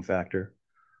motivating factor.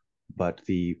 But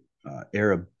the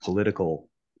Arab political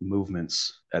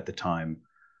movements at the time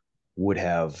would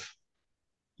have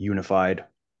unified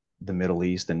the Middle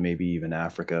East and maybe even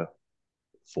Africa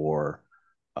for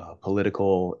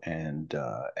political and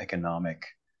economic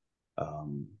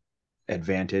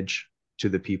advantage to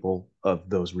the people of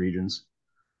those regions.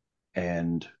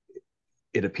 And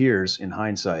it appears in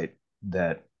hindsight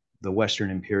that the Western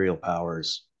imperial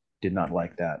powers did not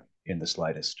like that in the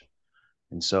slightest.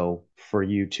 And so for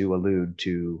you to allude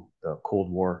to the Cold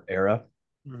War era,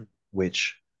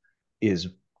 which is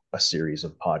a series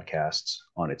of podcasts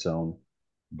on its own,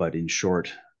 but in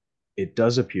short, it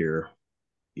does appear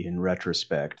in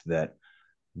retrospect that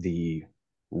the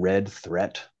red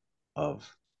threat of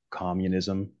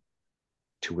communism,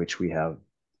 to which we have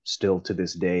still to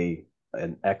this day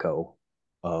an echo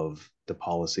of the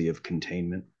policy of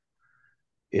containment,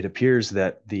 it appears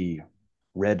that the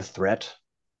red threat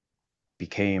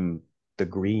became the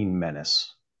green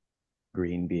menace,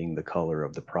 green being the color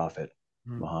of the Prophet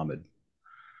Muhammad,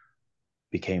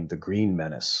 became the green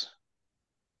menace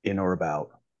in or about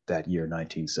that year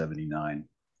 1979.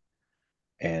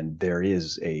 And there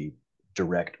is a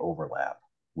direct overlap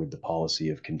with the policy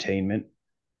of containment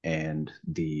and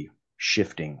the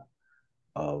shifting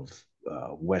of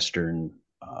Western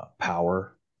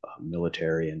power,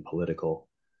 military and political,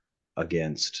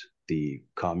 against the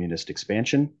communist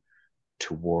expansion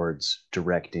towards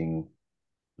directing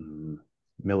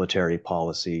military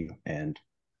policy and,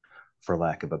 for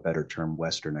lack of a better term,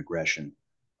 Western aggression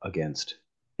against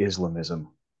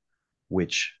Islamism,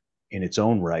 which in its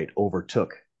own right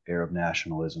overtook Arab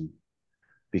nationalism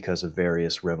because of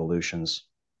various revolutions.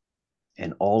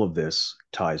 And all of this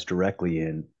ties directly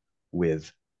in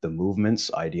with the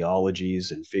movements,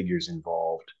 ideologies, and figures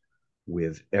involved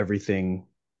with everything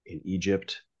in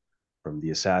Egypt, from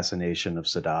the assassination of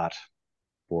Sadat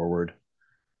forward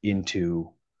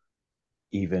into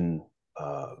even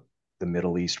the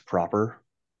Middle East proper,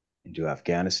 into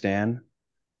Afghanistan,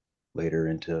 later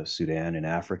into Sudan and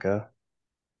Africa,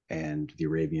 and the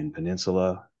Arabian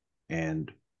Peninsula,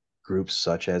 and groups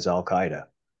such as Al-Qaeda,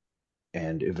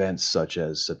 and events such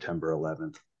as September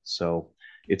 11th. So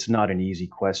it's not an easy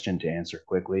question to answer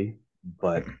quickly,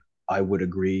 but I would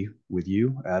agree with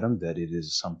you, Adam, that it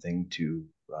is something to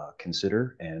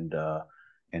consider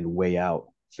and weigh out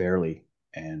fairly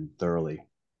and thoroughly.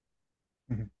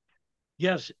 Mhm.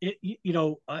 Yes,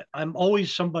 I'm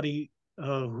always somebody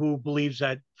who believes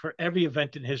that for every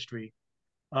event in history,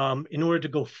 in order to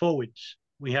go forwards,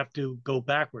 we have to go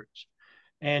backwards.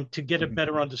 And to get a Mhm.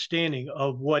 better understanding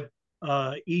of what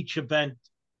each event,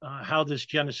 how this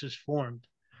genesis formed.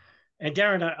 And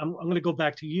Darin, I'm going to go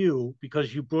back to you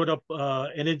because you brought up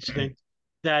an incident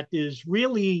that is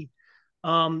really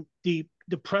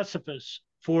the precipice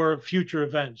for future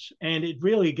events, and it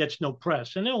really gets no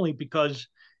press, and only because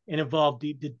it involved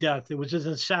the death. It was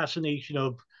an assassination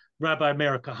of Rabbi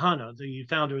Meir Kahane, the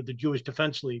founder of the Jewish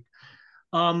Defense League.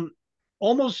 Um,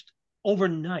 Almost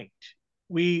overnight,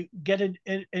 we get an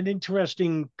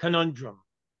interesting conundrum.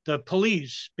 The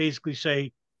police basically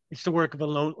say it's the work of a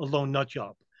lone nut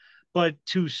job. But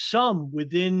to some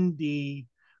within the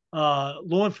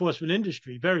law enforcement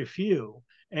industry, very few,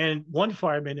 and one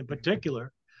fireman in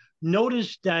particular,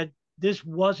 noticed that this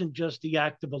wasn't just the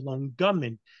act of a lone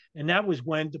gunman. And that was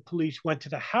when the police went to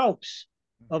the house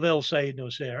of El Sayed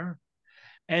Nosair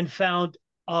and found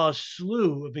a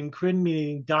slew of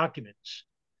incriminating documents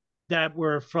that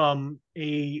were from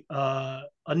a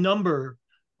number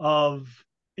of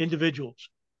individuals.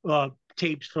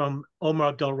 Tapes from Omar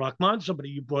Abdul Rahman, somebody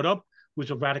you brought up, who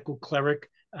was a radical cleric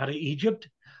out of Egypt.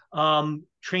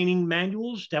 Training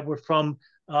manuals that were from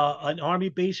an army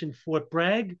base in Fort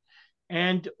Bragg,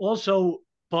 and also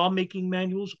bomb making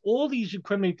manuals. All these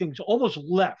incriminating things almost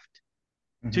left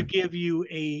to Mhm. give you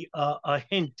a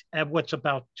hint at what's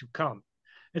about to come.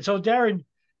 And so, Darin,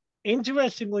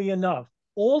 interestingly enough,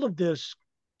 all of this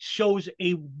shows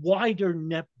a wider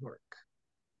network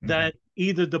Mhm. that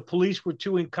either the police were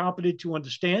too incompetent to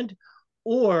understand,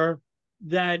 or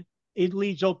that it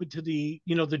leads open to the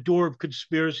door of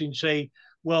conspiracy and say,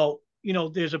 well,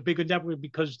 there's a bigger network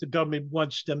because the government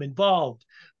wants them involved.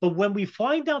 But when we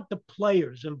find out the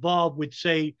players involved with,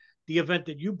 say, the event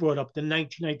that you brought up, the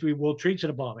 1993 World Trade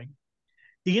Center bombing,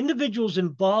 the individuals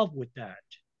involved with that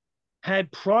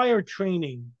had prior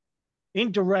training,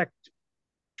 indirect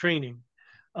training,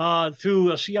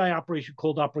 through a CI operation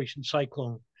called Operation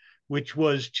Cyclone, which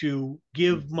was to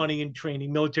give money and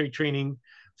training, military training,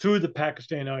 through the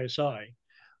Pakistan ISI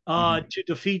Mhm. to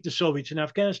defeat the Soviets in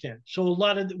Afghanistan. So a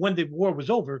lot of when the war was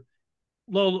over,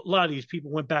 a lot of these people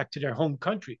went back to their home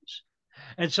countries.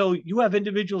 And so you have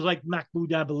individuals like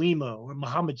Mahmoud Abalima or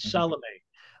Mohammed Mhm. Saleh,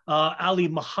 Ali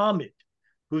Muhammad,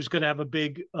 who's going to have a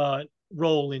big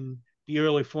role in the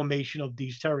early formation of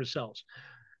these terror cells.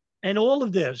 And all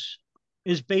of this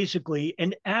is basically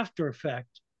an after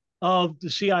effect of the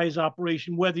CIA's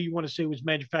operation, whether you want to say it was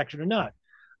manufactured or not.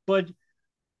 But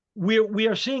we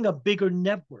are seeing a bigger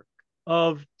network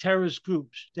of terrorist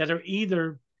groups that are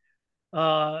either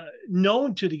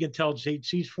known to the intelligence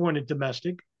agencies, foreign and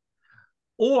domestic,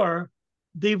 or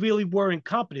they really were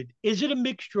incompetent. Is it a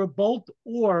mixture of both,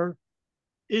 or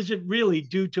is it really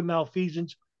due to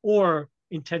malfeasance or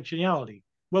intentionality?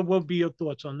 What would be your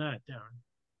thoughts on that,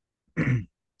 Darin?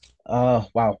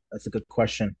 Wow, that's a good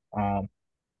question.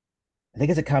 I think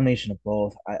it's a combination of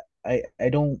both. I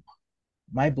don't.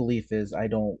 My belief is I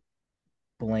don't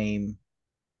blame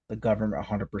the government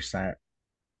 100%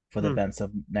 for the Hmm. events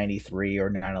of 93 or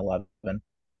 9/11.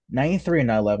 93 and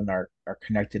 9/11 are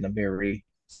connected in a very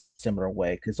similar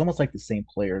way because it's almost like the same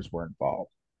players were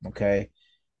involved. Okay.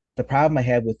 The problem I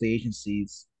had with the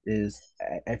agencies is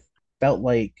I felt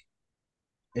like,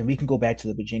 and we can go back to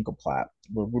the Bajinko plot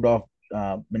where Rudolph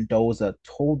Mendoza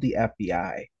told the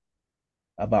FBI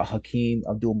about Hakeem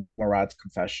Abdul Murad's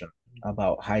confession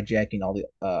about hijacking all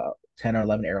the 10 or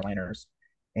 11 airliners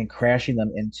and crashing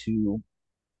them into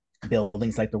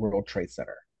buildings like the World Trade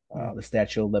Center, Hmm. the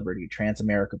Statue of Liberty,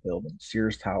 Transamerica Building,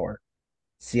 Sears Tower,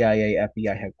 CIA,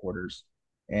 FBI headquarters,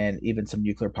 and even some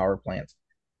nuclear power plants,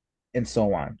 and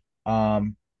so on.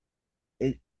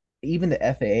 It Even the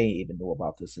FAA even knew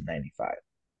about this in '95,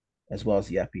 as well as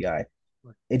the FBI.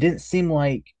 It didn't seem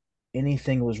like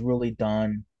anything was really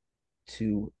done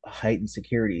to heighten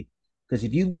security. Because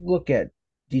if you look at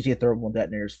DJ Thermal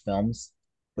Detonator's films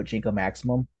with Jinko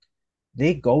Maximum,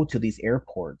 they go to these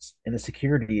airports and the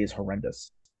security is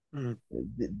horrendous. Hmm.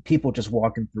 People just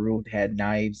walking through had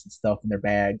knives and stuff in their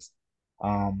bags.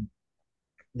 Um,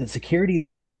 the security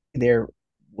there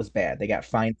was bad. They got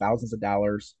fined thousands of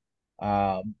dollars.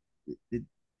 Um, it,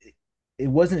 it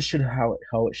wasn't should how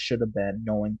it should have been,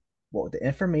 knowing what the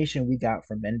information we got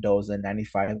from Mendoza in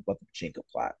 '95 about the Pachinko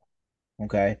plot.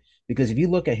 Okay, because if you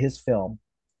look at his film,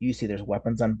 you see there's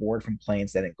weapons on board from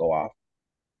planes that didn't go off.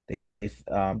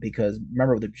 Because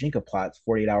remember the Pachinko plot,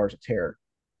 48 hours of terror.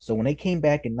 So when they came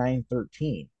back in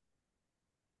 913,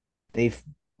 they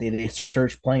they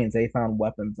searched planes. They found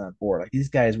weapons on board. Like these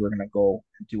guys were gonna go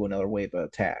and do another wave of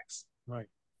attacks. Right.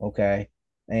 Okay,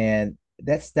 and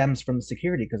that stems from the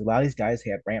security because a lot of these guys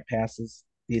had ramp passes.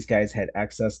 These guys had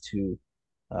access to,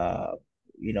 uh,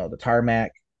 the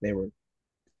tarmac. They were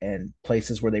in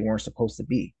places where they weren't supposed to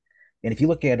be. And if you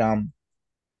look at Ahmed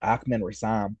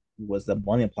Rassam, who was the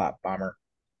Millennium Plot bomber,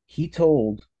 he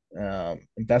told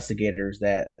investigators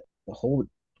that the whole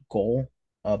goal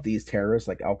of these terrorists,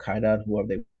 like Al Qaeda,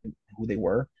 who they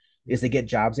were, is to get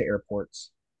jobs at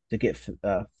airports, to get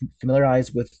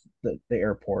familiarized with the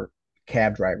airport,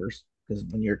 cab drivers, because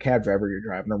when you're a cab driver, you're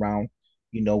driving around,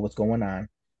 you know what's going on,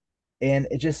 and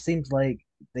it just seems like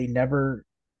they never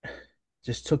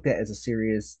just took that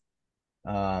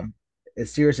um,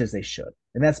 as serious as they should,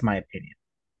 and that's my opinion.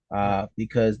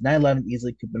 Because 9/11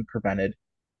 easily could have been prevented.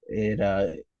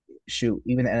 It shoot,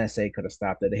 even the NSA could have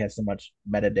stopped it. They had so much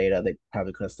metadata they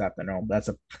probably could have stopped it. No, that's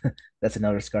a that's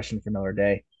another discussion for another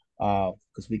day.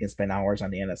 Because we can spend hours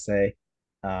on the NSA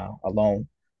alone.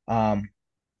 Um,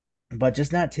 but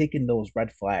just not taking those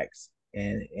red flags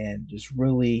and just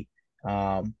really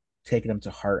taking them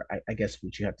to heart, I guess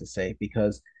what you have to say.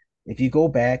 Because if you go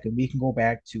back, and we can go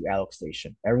back to Alex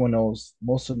Station, everyone knows,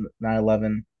 most of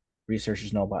 9/11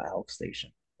 researchers know about Alex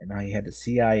Station. And now you had the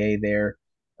CIA there.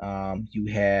 You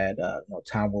had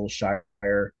Tom Wilshire,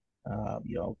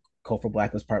 Cofer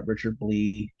Black was part, Richard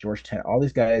Blee, George Tenet. All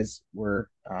these guys were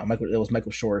Michael. It was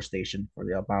Michael Shorer's station for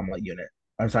the Obama unit.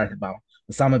 I'm sorry, Obama,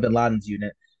 Osama bin Laden's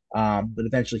unit. But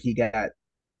eventually he got,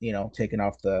 taken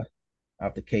off the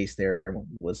case there and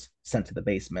was sent to the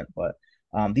basement. But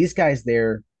these guys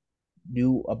there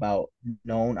knew about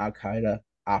known Al Qaeda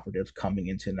operatives coming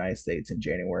into the United States in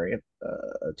January of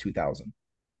 2000.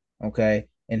 Okay.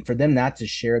 And for them not to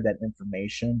share that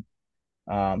information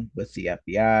with the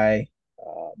FBI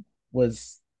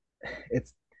was,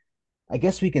 it's, I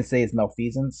guess we can say it's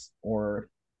malfeasance, or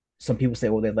some people say,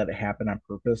 well, they let it happen on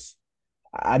purpose.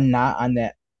 I'm not on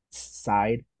that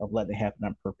side of letting it happen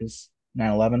on purpose.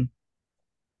 9/11.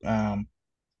 Um,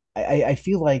 I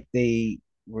feel like they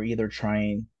were either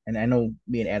trying, and I know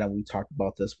me and Adam, we talked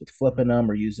about this with flipping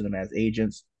them or using them as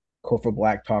agents. Kofor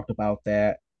Black talked about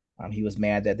that. He was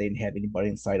mad that they didn't have anybody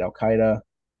inside Al Qaeda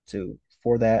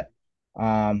for that.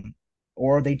 Um,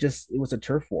 or it was a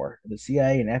turf war. The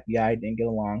CIA and FBI didn't get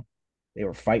along. They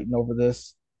were fighting over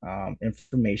this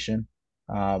information.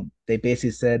 They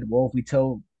basically said, well, if we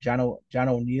tell John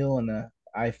O'Neill and the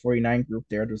I-49 group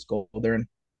there, just go there and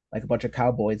like a bunch of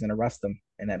cowboys and arrest them,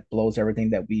 and that blows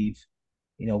everything that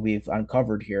we've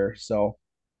uncovered here. So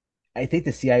I think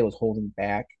the CIA was holding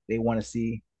back. They want to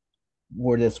see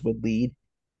where this would lead.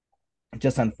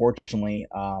 Just unfortunately,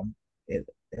 it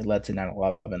led to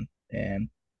 9/11, and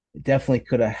it definitely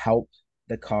could have helped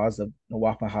the cause of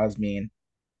Nawaf Hazmi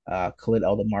and Khalid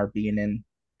Eldamar being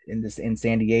in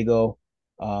San Diego.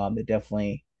 It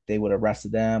definitely, they would have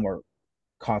arrested them or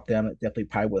caught them. It definitely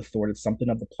probably would have thwarted something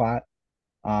of the plot.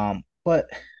 But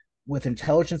with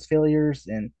intelligence failures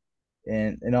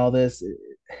and all this,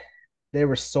 there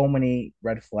were so many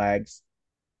red flags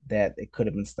that it could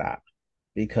have been stopped.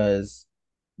 Because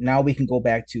now we can go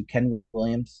back to Ken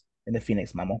Williams in the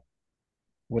Phoenix memo,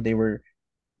 where they were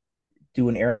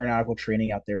doing aeronautical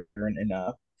training out there in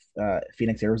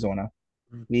Phoenix, Arizona.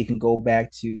 Mm. We can go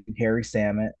back to Harry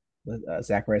Samet with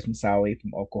Zacharias Moussaoui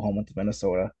from Oklahoma to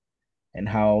Minnesota, and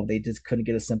how they just couldn't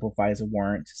get a simple FISA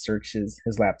warrant to search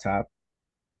his laptop.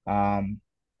 Um,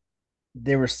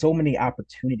 there were so many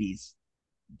opportunities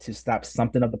to stop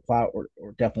something of the plot, or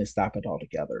definitely stop it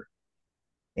altogether.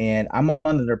 And I'm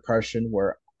under the impression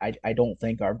where I don't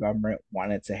think our government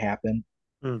wanted it to happen.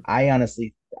 Mm. I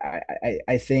honestly,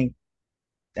 I think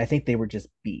they were just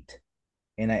beat.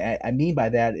 And I mean by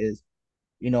that is,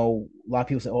 a lot of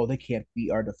people say, oh, they can't beat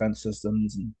our defense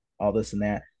systems and all this and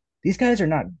that. These guys are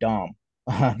not dumb.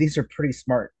 These are pretty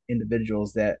smart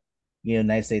individuals that, the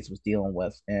United States was dealing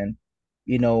with. And,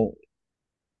 you know,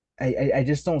 I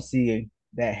just don't see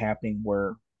that happening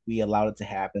where we allowed it to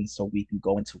happen so we can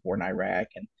go into war in Iraq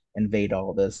and invade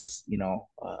all this,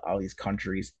 all these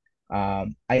countries.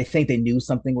 I think they knew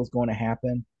something was going to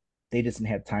happen. They just didn't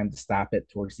have time to stop it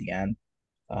towards the end,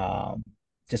 um,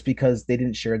 just because they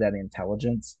didn't share that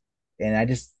intelligence. And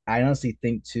I honestly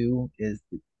think too is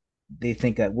they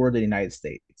think that we're the United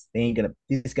States. They ain't gonna,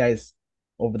 these guys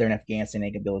over there in Afghanistan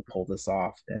ain't gonna be able to pull this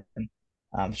off.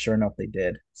 And sure enough, they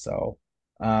did. So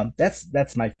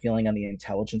that's my feeling on the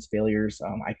intelligence failures.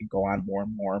 I could go on more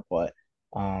and more, but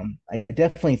I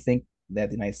definitely think that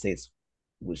the United States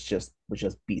was just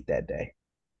beat that day.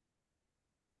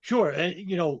 Sure. And,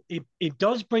 it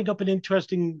does bring up an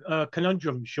interesting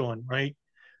conundrum, Sean, right?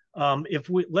 If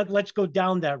let's go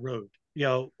down that road,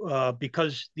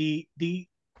 because the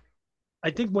I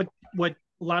think what a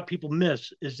lot of people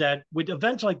miss is that with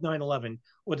events like 9/11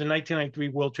 or the 1993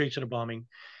 World Trade Center bombing,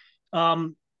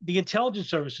 the intelligence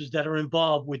services that are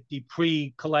involved with the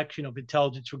pre-collection of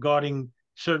intelligence regarding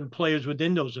certain players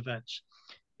within those events,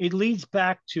 it leads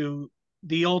back to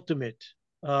the ultimate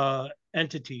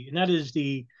entity, and that is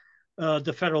the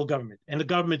federal government and the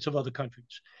governments of other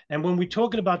countries. And when we're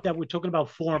talking about that, we're talking about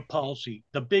foreign policy,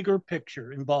 the bigger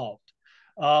picture involved.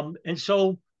 And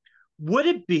so, would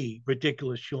it be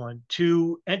ridiculous, Sean,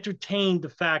 to entertain the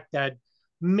fact that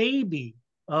maybe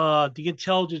the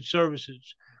intelligence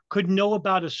services could know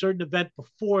about a certain event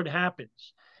before it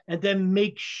happens and then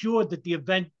make sure that the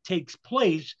event takes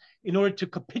place in order to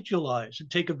capitalize and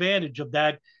take advantage of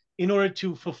that in order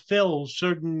to fulfill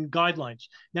certain guidelines?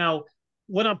 Now,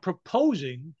 what I'm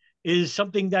proposing is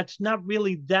something that's not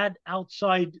really that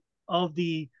outside of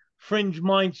the fringe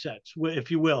mindsets,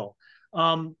 if you will.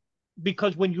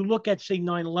 Because when you look at, say,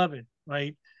 9/11,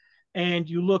 right, and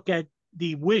you look at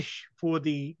the wish for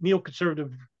the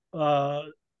neoconservative uh,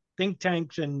 think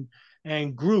tanks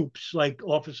and groups like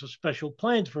Office of Special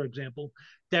Plans, for example,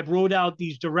 that wrote out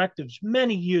these directives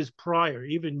many years prior,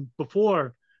 even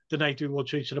before the 19 World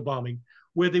Trade Center bombing,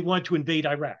 where they want to invade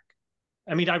Iraq.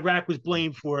 I mean, Iraq was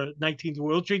blamed for 19th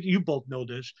World Trade. You both know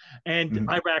this, and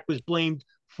Iraq was blamed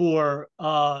for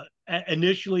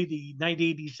initially the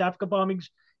 1980 Africa bombings,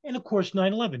 and of course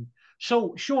 9/11.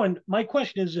 So, Sean, my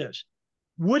question is this: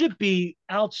 would it be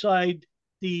outside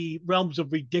the realms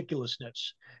of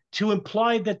ridiculousness to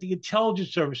imply that the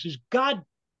intelligence services got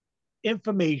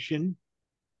information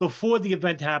before the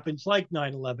event happens, like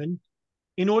 9/11,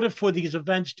 in order for these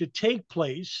events to take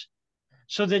place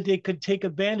so that they could take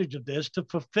advantage of this to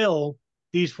fulfill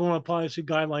these foreign policy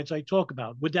guidelines I talk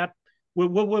about?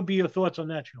 What would be your thoughts on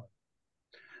that, Sean?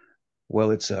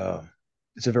 Well, it's a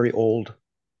very old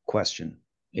question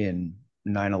in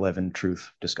 9/11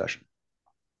 truth discussion.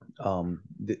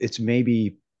 It's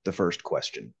maybe the first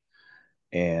question,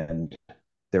 and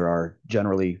there are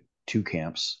generally two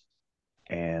camps,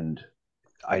 and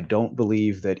I don't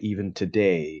believe that even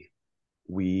today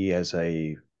we as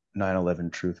a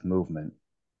 9/11 truth movement,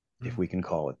 if we can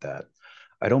call it that,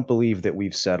 I don't believe that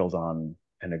we've settled on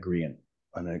an agreement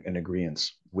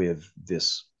with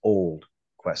this old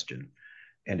question,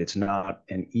 and it's not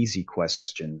an easy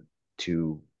question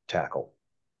to tackle.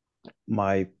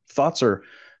 My thoughts are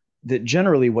that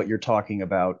generally what you're talking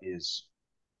about is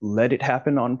let it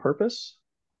happen on purpose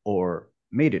or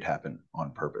made it happen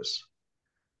on purpose.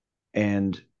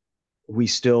 And we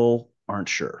still aren't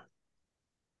sure.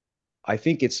 I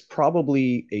think it's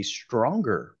probably a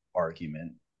stronger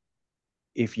argument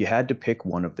if you had to pick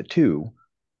one of the two.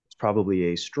 It's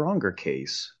probably a stronger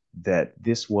case that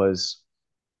this was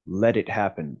let it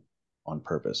happen on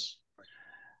purpose.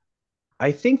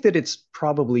 I think that it's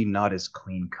probably not as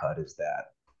clean cut as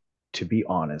that, to be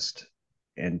honest,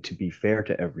 and to be fair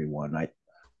to everyone.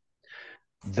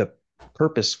 The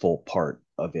purposeful part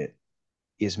of it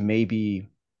is maybe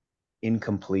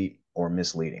incomplete or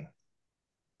misleading.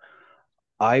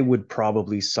 I would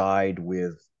probably side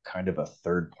with kind of a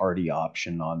third party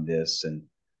option on this, and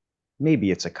maybe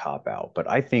it's a cop out, but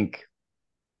I think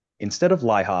instead of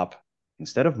LIHOP,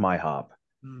 instead of MIHOP,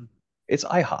 it's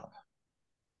IHOP.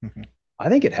 I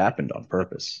think it happened on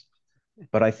purpose,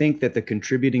 but I think that the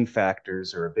contributing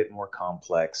factors are a bit more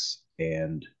complex.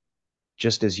 And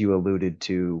just as you alluded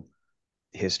to,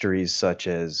 histories such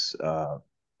as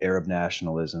Arab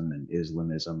nationalism and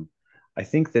Islamism, I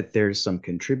think that there's some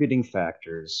contributing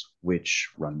factors which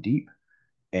run deep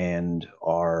and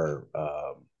are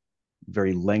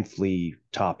very lengthy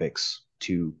topics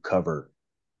to cover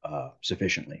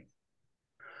sufficiently.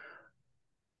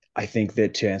 I think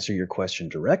that to answer your question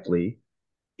directly,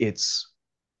 it's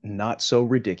not so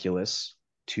ridiculous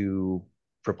to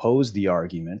propose the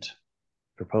argument,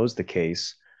 propose the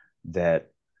case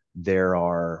that there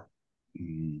are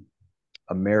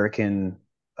American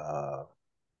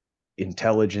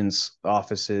intelligence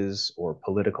offices or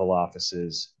political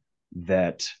offices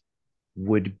that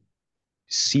would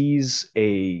seize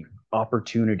a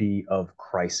opportunity of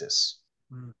crisis.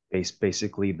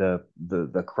 Basically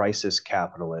the crisis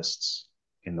capitalists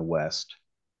in the West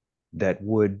that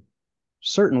would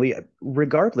certainly,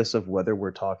 regardless of whether we're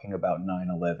talking about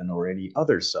 9/11 or any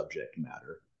other subject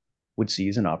matter, would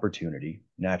seize an opportunity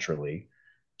naturally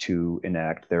to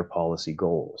enact their policy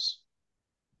goals.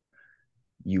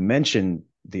 You mentioned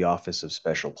the Office of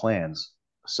Special Plans,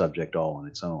 a subject all on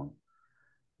its own.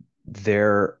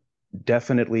 There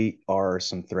definitely are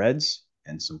some threads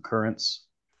and some currents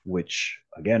which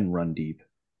again run deep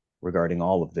regarding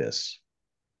all of this.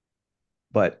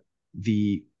 But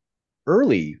the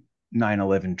early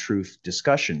 9/11 truth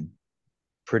discussion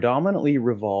predominantly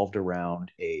revolved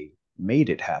around a made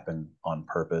it happen on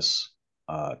purpose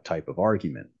type of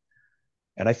argument.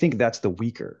 And I think that's the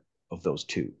weaker of those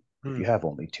two. If you have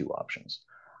only two options,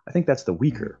 I think that's the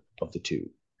weaker of the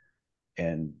two.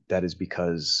 And that is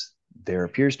because there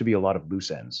appears to be a lot of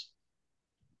loose ends.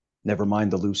 Never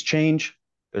mind the loose change,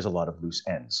 there's a lot of loose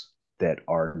ends that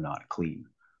are not clean.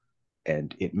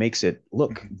 And it makes it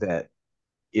look that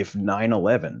if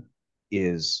 9/11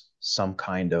 is some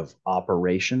kind of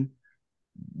operation,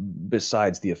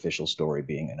 besides the official story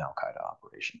being an Al Qaeda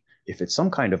operation, if it's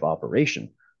some kind of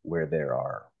operation where there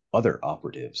are other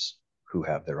operatives who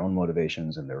have their own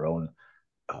motivations and their own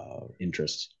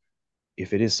interests,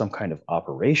 if it is some kind of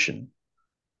operation,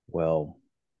 well,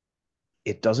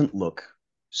 it doesn't look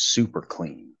super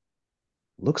clean.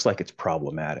 It looks like it's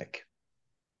problematic,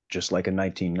 just like a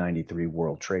 1993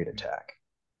 World Trade attack.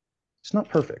 It's not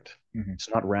perfect. It's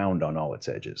not round on all its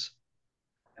edges.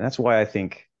 And that's why I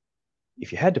think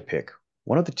if you had to pick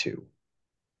one of the two,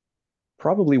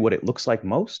 probably what it looks like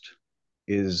most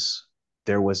is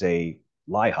there was a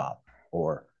lie hop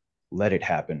or let it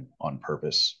happen on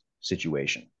purpose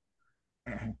situation.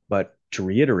 But to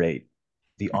reiterate,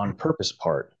 the on purpose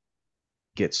part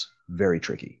gets very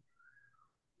tricky.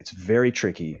 It's very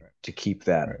tricky to keep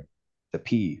that, the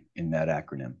P in that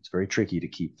acronym. It's very tricky to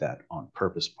keep that on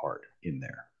purpose part in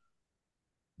there.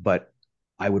 But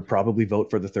I would probably vote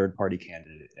for the third party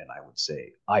candidate and I would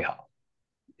say IHOP.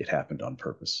 It happened on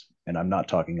purpose. And I'm not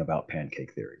talking about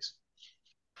pancake theories.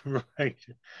 Right.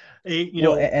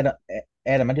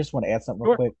 Adam, I just want to add something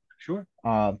real quick. Sure.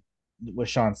 What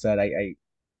Sean said, I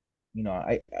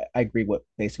agree with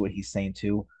basically what he's saying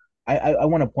too. I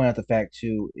want to point out the fact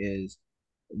too is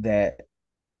that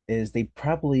is they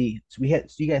probably so you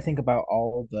got to think about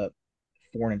all the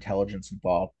foreign intelligence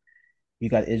involved. You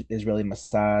got Israeli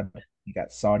Mossad, you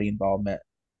got Saudi involvement,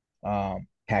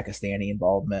 Pakistani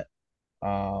involvement,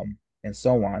 and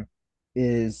so on.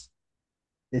 Is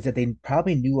that they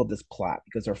probably knew of this plot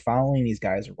because they're following these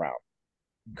guys around,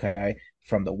 okay,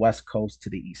 from the West Coast to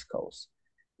the East Coast,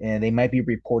 and they might be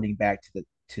reporting back to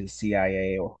the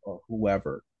CIA or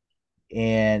whoever.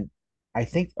 And I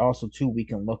think also too we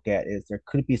can look at is there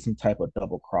could be some type of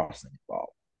double crossing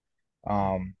involved.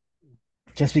 Um,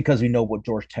 just because we know what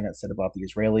George Tenet said about the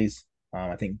Israelis,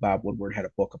 I think Bob Woodward had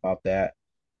a book about that.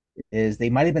 Is they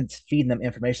might have been feeding them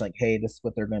information like, "Hey, this is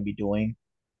what they're going to be doing,"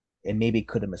 and maybe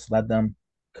could have misled them,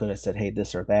 could have said, "Hey,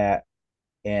 this or that,"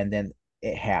 and then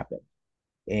it happened,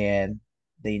 and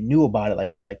they knew about it,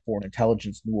 like foreign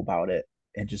intelligence knew about it,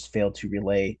 and just failed to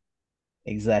relay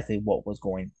exactly what was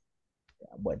going,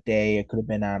 what day it could have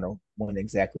been on, or when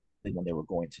exactly when they were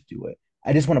going to do it.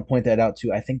 I just want to point that out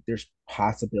too. I think there's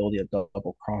possibility of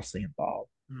double crossing involved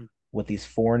with these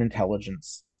foreign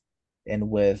intelligence and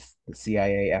with the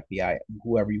CIA, FBI,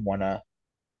 whoever you want to,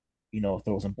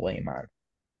 throw some blame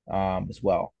on, as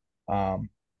well.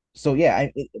 So yeah,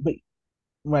 but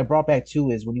what I brought back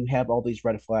too is when you have all these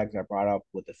red flags I brought up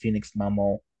with the Phoenix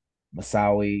memo,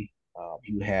 Masawi,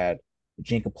 you had the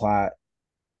Jinka plot.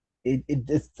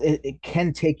 It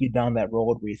can take you down that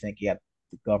road where you think, yeah,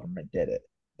 the government did it.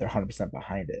 They're 100%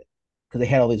 behind it because they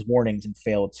had all these warnings and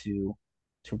failed to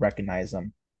recognize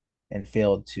them and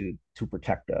failed to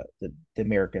protect the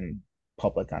American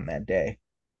public on that day.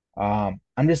 I'm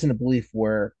just in a belief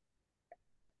where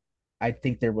I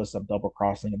think there was some double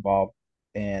crossing involved,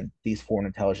 and these foreign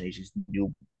intelligence agencies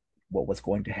knew what was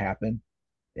going to happen,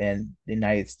 and the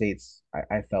United States,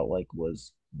 I felt like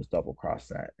was double crossed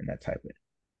that in that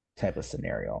type of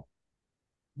scenario.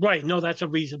 Right. No, that's a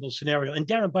reasonable scenario. And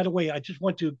Darin, by the way, I just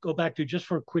want to go back to just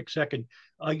for a quick second.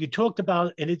 You talked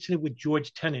about an incident with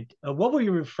George Tenet. What were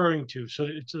you referring to so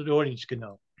the audience can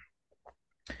know?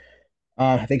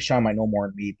 I think Sean might know more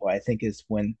than me, but I think it's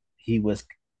when he was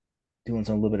doing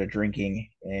some little bit of drinking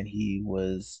and he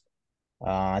was,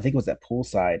 I think it was at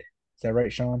poolside. Is that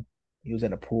right, Sean? He was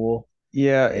in a pool.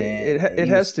 Yeah, and it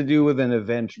has to do with an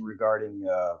event regarding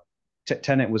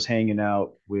Tennant was hanging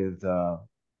out with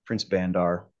Prince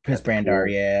Bandar. Prince Bandar,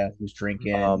 yeah, he was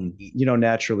drinking.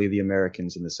 Naturally, the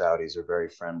Americans and the Saudis are very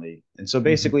friendly, and so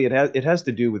basically, it has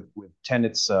to do with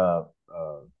Tennant's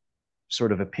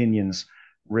sort of opinions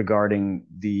regarding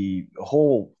the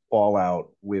whole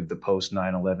fallout with the post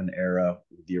 9/11 era,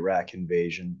 with the Iraq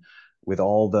invasion, with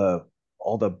all the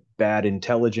bad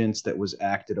intelligence that was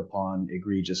acted upon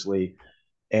egregiously,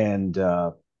 and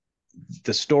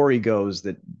the story goes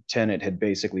that Tenet had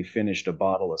basically finished a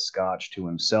bottle of scotch to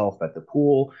himself at the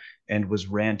pool and was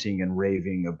ranting and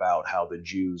raving about how the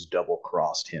Jews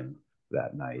double-crossed him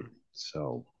that night.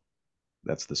 So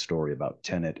that's the story about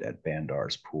Tenet at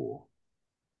Bandar's pool.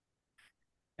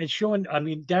 And Sean, I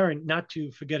mean, Darin, not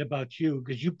to forget about you,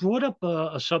 because you brought up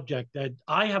a subject that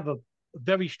I have a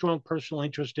very strong personal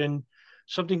interest in,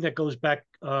 something that goes back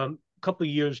a couple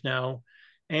of years now.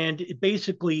 And it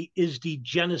basically is the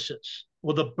genesis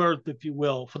or the birth, if you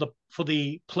will, for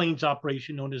the planes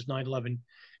operation known as 9/11,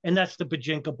 and that's the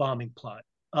Bajinka bombing plot.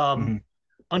 Mm-hmm.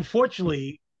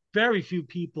 Unfortunately, very few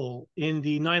people in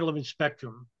the 9/11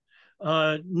 spectrum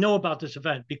know about this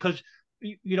event because,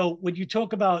 you know, when you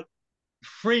talk about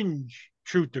fringe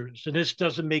truthers, and this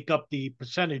doesn't make up the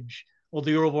percentage or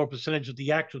the overall percentage of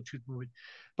the actual truth movement,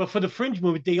 but for the fringe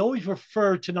movement, they always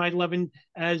refer to 9/11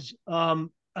 as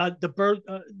the birth,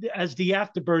 as the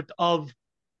afterbirth of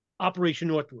Operation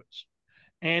Northwoods.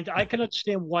 And I can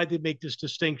understand why they make this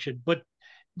distinction, but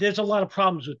there's a lot of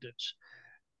problems with this.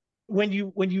 When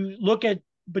you look at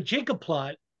Bajinka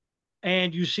plot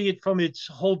and you see it from its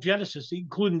whole genesis,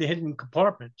 including the hidden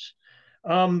compartments,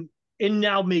 it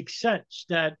now makes sense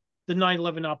that the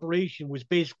 9/11 operation was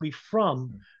basically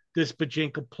from this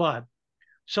Bajinka plot.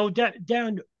 So,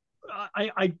 Darin,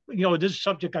 you know, this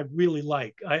subject I really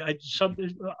like.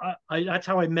 That's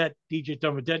how I met DJ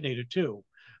Thermal Detonator too,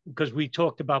 because we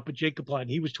talked about Bajinka plot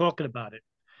and he was talking about it.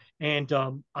 And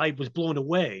I was blown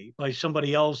away by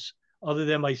somebody else other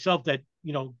than myself that,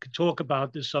 you know, could talk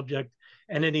about this subject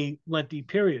in any lengthy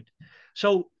period.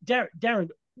 So, Darin,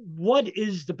 what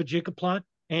is the Bajinka plot,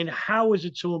 and how is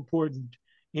it so important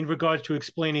in regards to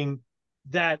explaining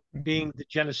that being the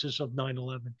genesis of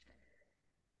 9/11?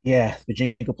 Yeah, the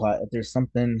Bajinka plot. If there's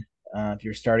something, if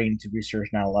you're starting to research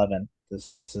 9/11,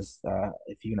 this is,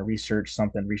 if you're going to research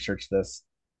something, research this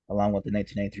along with the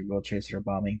 1993 World Trade Center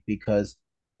bombing, because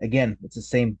again, it's the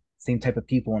same type of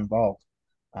people involved.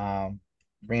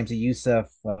 Ramzi Youssef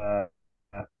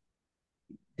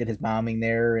did his bombing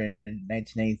there in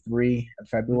 1983 in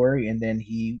February, and then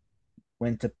he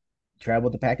went to travel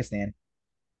to Pakistan,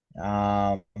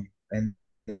 um, and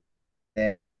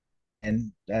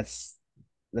and that's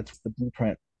the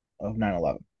blueprint of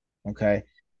 9/11. Okay,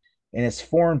 and it's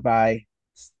formed by,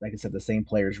 like I said, the same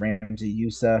players: Ramzi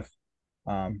Youssef,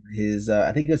 his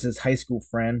I think it's his high school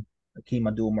friend Hakeem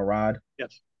Abdul Murad.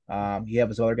 Yes. You have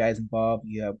his other guys involved.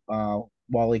 You have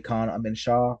Wali Khan Amin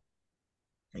Shah.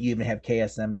 You even have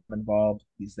KSM involved.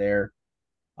 He's there.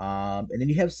 And then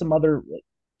you have some other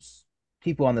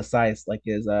people on the sides, like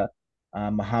his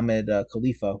Mohammed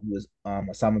Khalifa, who was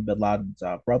Osama bin Laden's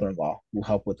brother-in-law, who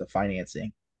helped with the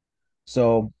financing.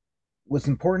 So, what's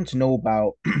important to know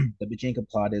about the Bajinka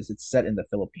plot is it's set in the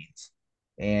Philippines,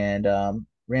 and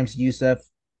Ramzi Youssef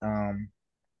um,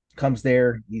 comes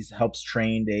there. He helps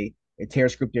train a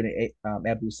terrorist group there,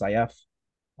 Abu Sayyaf.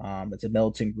 It's a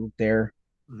militant group there,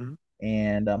 Mm-hmm.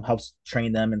 and helps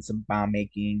train them in some bomb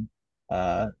making,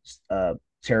 uh,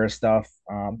 terrorist stuff.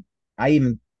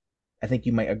 I think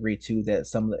you might agree too that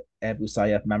some of the Abu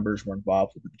Sayyaf members were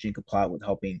involved with the Bajinka plot with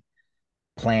helping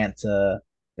plant.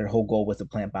 Their whole goal was to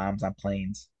plant bombs on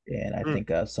planes, and I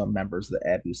think some members of the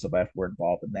Abu Sayyaf were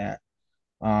involved in that.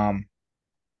 Um,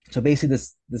 so basically,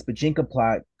 this Bajinka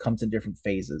plot comes in different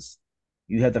phases.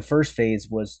 You had the first phase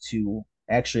was to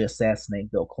actually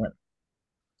assassinate Bill Clinton.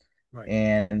 Right.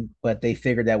 And but they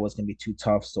figured that was going to be too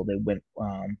tough, so they went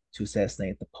to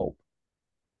assassinate the Pope.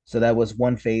 So that was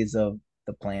one phase of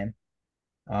the plan.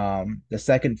 The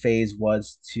second phase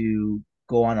was to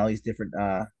go on all these different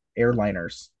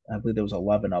airliners. I believe there was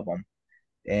 11 of them,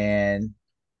 and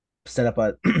set up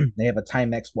a. They have a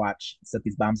Timex watch, set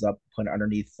these bombs up, put it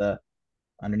underneath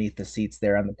the seats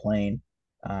there on the plane,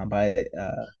 by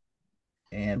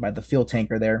and by the fuel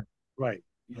tanker there. Right.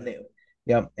 And they,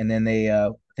 yep. And then I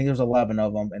think there was 11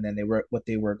 of them, and then what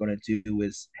they were going to do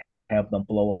is have them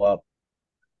blow up.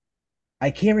 I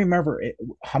can't remember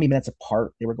how many minutes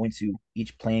apart they were going to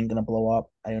each plane going to blow up.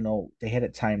 I don't know. They had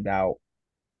it timed out.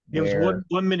 It was Where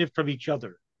one minute from each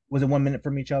other. was it 1 minute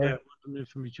from each other? Yeah, 1 minute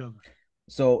from each other.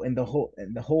 So, the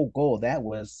whole goal of that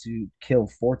was to kill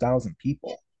 4,000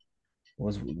 people.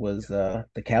 Was the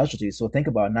casualties. So think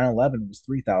about 9/11 was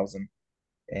 3,000,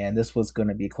 and this was going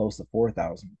to be close to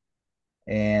 4,000.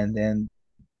 And then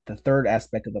the third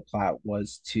aspect of the plot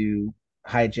was to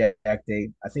hijack I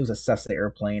think it was a Cessna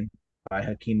airplane by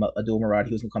Hakeem Abdul Murad.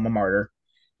 He was going to become a martyr,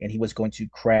 and he was going to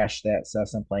crash that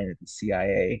Cessna plane at the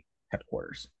CIA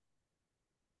headquarters.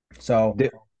 So,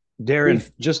 Darin,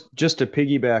 just to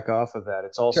piggyback off of that,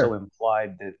 it's also Sure.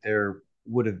 implied that there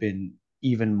would have been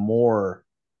even more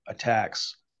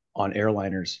attacks on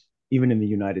airliners even in the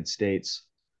United States,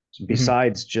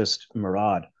 besides just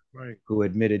Murad, Right. who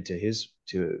admitted to his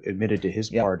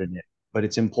part in it. But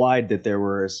it's implied that there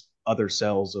were other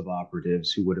cells of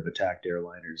operatives who would have attacked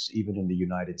airliners, even in the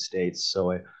United States.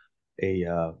 So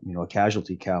a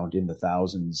casualty count in the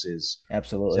thousands is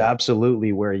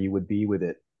absolutely where you would be with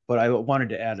it. But I wanted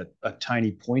to add a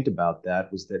tiny point about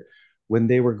that, was that when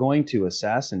they were going to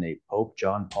assassinate Pope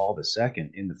John Paul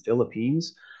II in the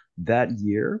Philippines that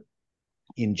year,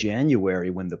 in January,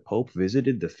 when the Pope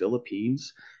visited the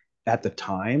Philippines, at the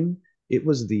time, it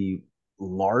was the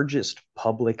largest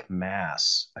public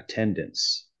mass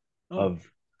attendance of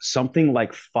something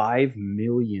like 5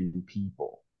 million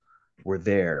people were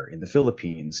there in the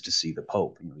Philippines to see the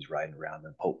Pope. He was riding around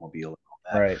the Pope mobile and all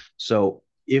that. Right. So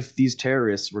if these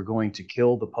terrorists were going to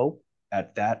kill the Pope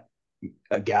at that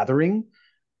gathering,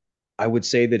 I would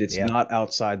say that it's not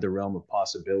outside the realm of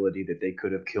possibility that they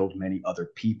could have killed many other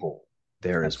people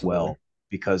there as well,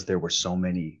 because there were so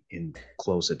many in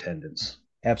close attendance.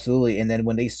 Absolutely. And then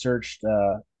when they searched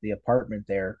the apartment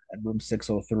there at room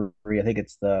 603, I think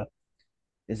it's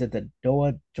is it the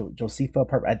Doa Josefa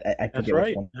apartment? I forget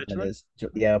which one it is.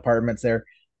 Yeah, apartments there.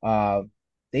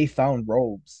 They found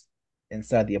robes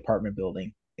inside the apartment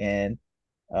building, and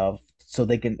so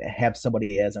they can have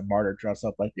somebody as a martyr dress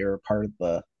up like they're part of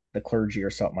the clergy or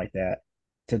something like that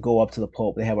to go up to the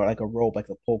Pope. They have like a robe like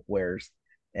the Pope wears,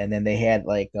 and then they had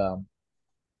like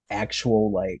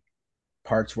actual like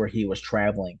parts where he was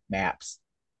traveling, maps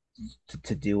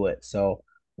to do it. So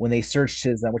when they searched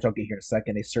his, which I'll get here in a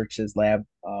second, they searched his lab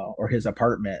or his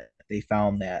apartment. They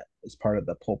found that as part of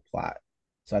the Pope plot.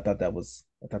 So I thought that was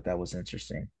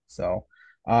interesting. So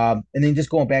and then just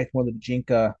going back to one of the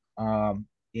Bajinka,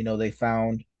 they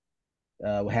found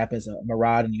what happens.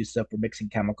 Murad and Yusuf were mixing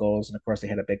chemicals, and of course they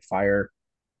had a big fire.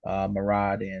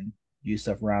 Murad and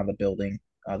Yusuf around the building,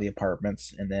 the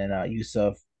apartments, and then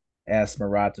Yusuf asked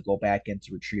Murad to go back in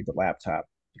to retrieve the laptop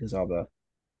because all the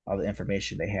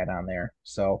information they had on there.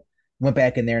 So went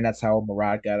back in there, and that's how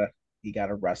Murad got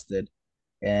arrested,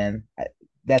 and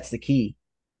that's the key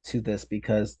to this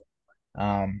because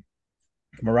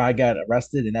Murad got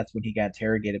arrested, and that's when he got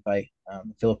interrogated by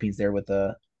the Philippines there with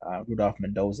Rudolph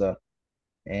Mendoza,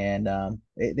 and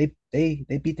they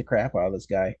beat the crap out of this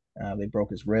guy. They broke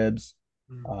his ribs.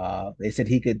 They said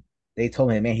he could. They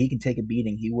told him, man, he can take a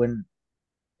beating. He wouldn't,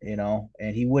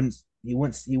 and he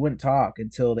wouldn't talk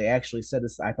until they actually said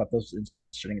this. I thought this was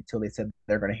interesting until they said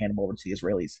they're going to hand him over to the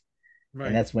Israelis,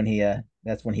 and that's when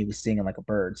he was singing like a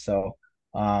bird. So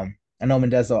I know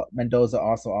Mendoza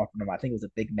also offered him, I think it was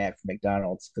a Big Mac from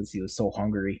McDonald's because he was so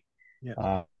hungry,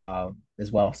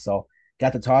 as well. So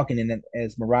got to talking, and then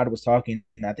as Murad was talking,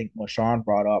 and I think what Sean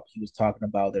brought up, he was talking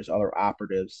about there's other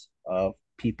operatives of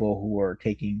people who are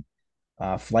taking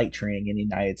flight training in the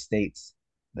United States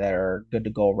that are good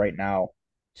to go right now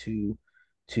to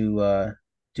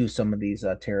do some of these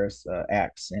terrorist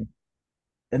acts. And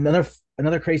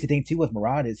another crazy thing too with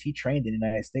Murad is he trained in the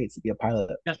United States to be a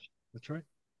pilot. Yes, that's right.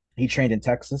 He trained in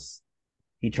Texas,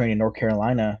 he trained in North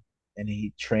Carolina, and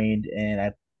he trained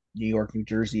in New York, New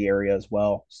Jersey area as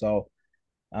well. So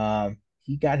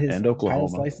he got his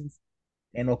pilot's license,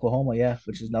 and Oklahoma, yeah,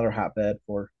 which is another hotbed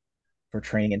for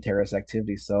training in terrorist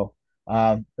activities. So,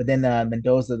 but then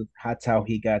Mendoza, that's how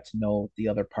he got to know the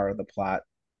other part of the plot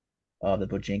of the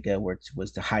Bojinka, which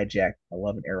was to hijack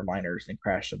 11 airliners and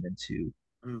crash them into,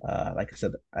 like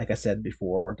I said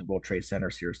before, the World Trade Center,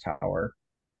 Sears Tower,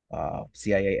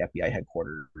 CIA, FBI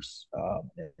headquarters,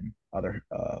 and other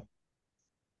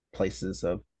places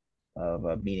of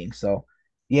meetings. So,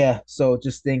 yeah. So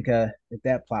just think if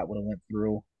that plot would have went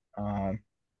through,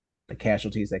 the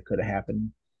casualties that could have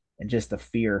happened, and just the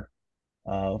fear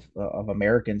of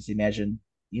Americans. Imagine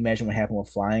what happened with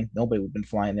flying. Nobody would have been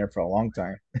flying there for a long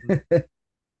time.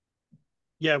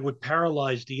 Yeah, it would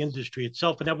paralyze the industry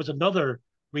itself, and that was another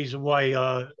reason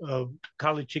why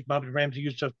Khalid Sheikh Mohammed Ramzi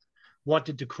Youssef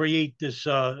wanted to create this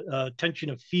tension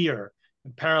of fear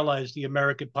and paralyze the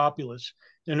American populace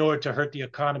in order to hurt the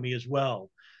economy as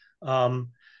well.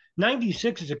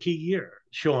 96 is a key year,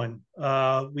 Sean.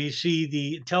 We see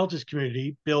the intelligence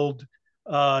community build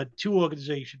two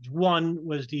organizations. One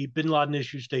was the Bin Laden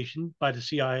Issue Station by the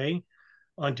CIA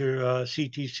under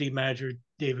CTC manager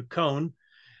David Cohn.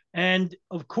 And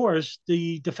of course,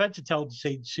 the Defense Intelligence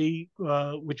Agency,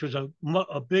 which was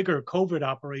a bigger covert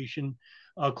operation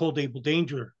called Able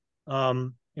Danger,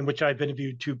 in which I've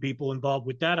interviewed two people involved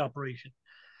with that operation.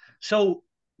 So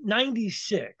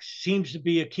 96 seems to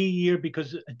be a key year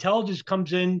because intelligence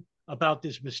comes in about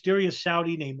this mysterious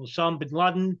Saudi named Osama bin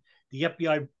Laden. The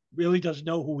FBI really doesn't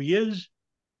know who he is.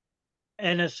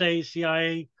 NSA,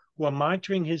 CIA, who are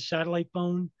monitoring his satellite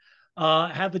phone,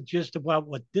 have a gist about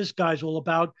what this guy's all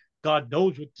about. God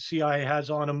knows what the CIA has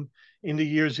on him in the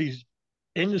years he's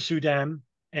in the Sudan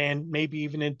and maybe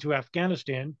even into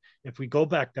Afghanistan, if we go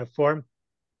back that far.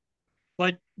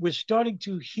 But we're starting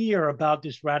to hear about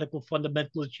this radical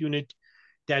fundamentalist unit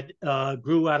that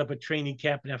grew out of a training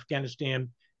camp in Afghanistan,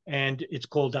 and it's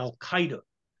called Al Qaeda.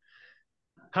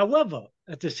 However,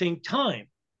 at the same time,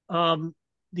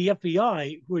 the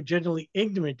FBI, who are generally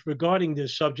ignorant regarding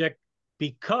this subject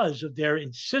because of their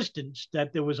insistence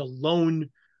that there was a lone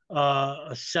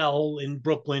a cell in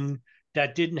Brooklyn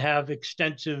that didn't have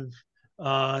extensive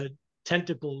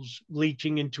tentacles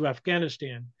leaching into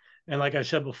Afghanistan. And like I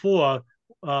said before,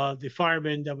 the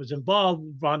fireman that was involved,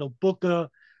 Ronald Booker,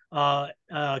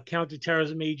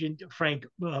 counterterrorism agent Frank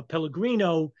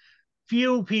Pellegrino,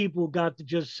 few people got to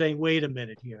just say, wait a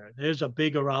minute here, there's a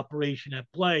bigger operation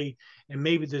at play. And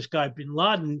maybe this guy bin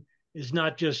Laden is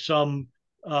not just some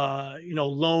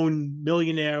lone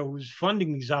millionaire who's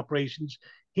funding these operations.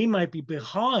 He might be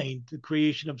behind the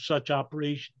creation of such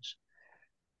operations.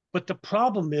 But the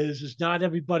problem is not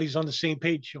everybody's on the same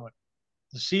page, Sean.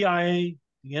 The CIA,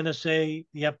 the NSA,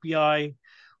 the FBI,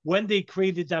 when they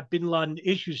created that bin Laden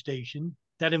issue station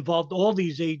that involved all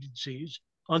these agencies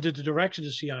under the direction of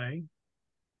the CIA,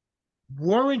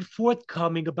 weren't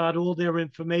forthcoming about all their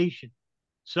information.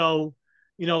 So,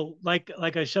 like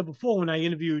I said before, when I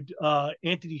interviewed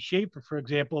Anthony Schaefer, for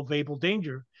example, of Able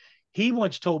Danger, he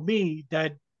once told me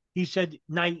that he said,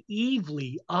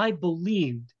 naively, I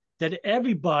believed that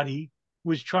everybody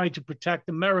was trying to protect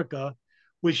America,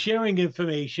 was sharing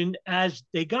information as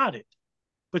they got it.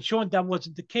 But Sean, that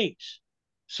wasn't the case.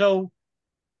 So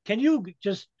can you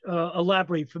just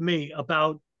elaborate for me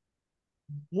about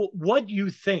what you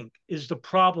think is the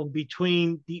problem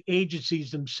between the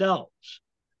agencies themselves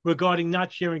regarding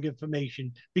not sharing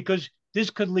information? Because this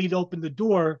could lead open the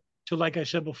door to, like I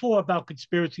said before, about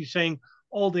conspiracy saying,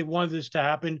 oh, they wanted this to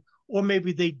happen, or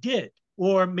maybe they did,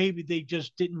 or maybe they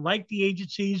just didn't like the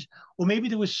agencies, or maybe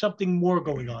there was something more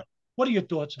going on. What are your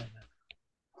thoughts on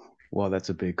that? Well, that's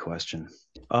a big question.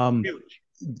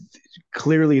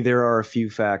 Clearly, there are a few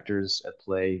factors at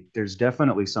play. There's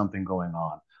definitely something going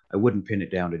on. I wouldn't pin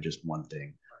it down to just one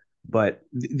thing, but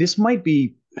this might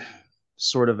be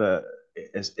sort of an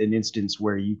instance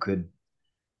where you could,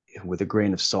 with a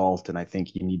grain of salt, and I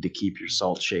think you need to keep your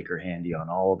salt shaker handy on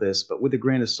all of this, but with a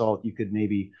grain of salt, you could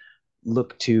maybe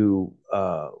look to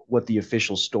what the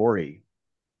official story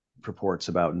purports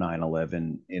about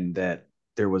 9/11, in that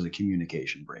there was a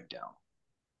communication breakdown.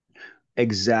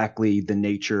 Exactly the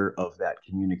nature of that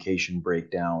communication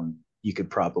breakdown, you could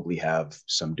probably have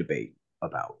some debate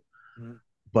about. Mm-hmm.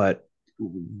 But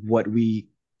what we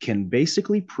can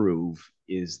basically prove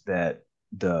is that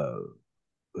the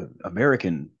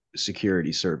American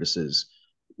security services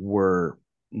were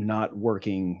not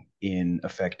working in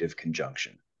effective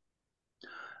conjunction.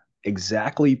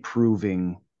 Exactly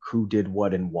proving who did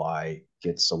what and why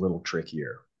gets a little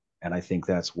trickier. And I think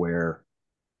that's where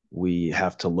we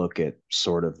have to look at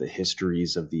sort of the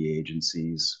histories of the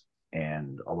agencies,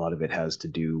 and a lot of it has to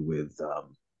do with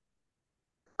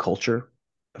culture,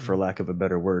 for lack of a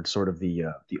better word, sort of the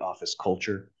office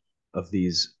culture of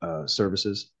these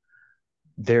services.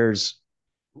 There's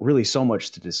really so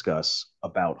much to discuss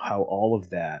about how all of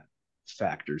that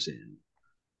factors in.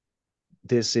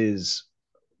 This is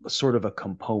sort of a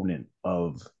component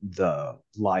of the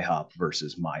LIHOP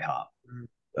versus MIHOP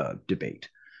debate.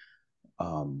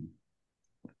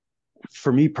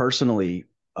 For me personally,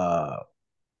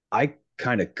 I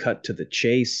kind of cut to the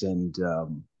chase, and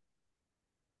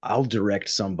I'll direct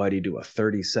somebody to a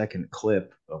 30-second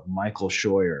clip of Michael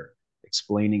Scheuer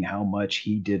explaining how much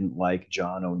he didn't like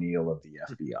John O'Neill of the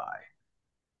FBI.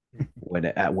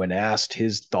 When asked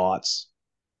his thoughts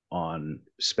on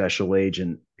Special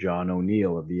Agent John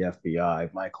O'Neill of the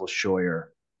FBI, Michael Scheuer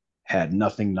had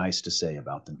nothing nice to say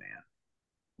about the man.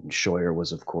 And Scheuer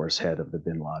was, of course, head of the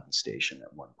bin Laden station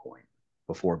at one point,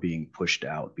 before being pushed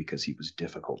out because he was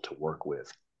difficult to work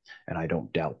with. And I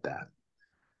don't doubt that.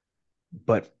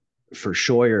 But for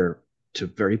Scheuer to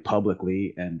very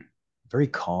publicly and very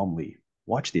calmly,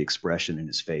 watch the expression in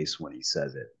his face when he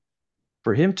says it,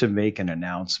 for him to make an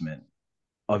announcement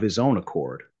of his own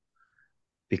accord,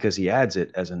 because he adds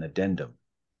it as an addendum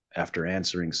after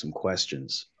answering some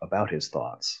questions about his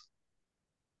thoughts.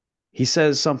 He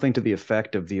says something to the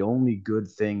effect of, the only good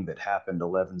thing that happened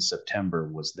 11 September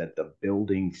was that the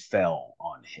building fell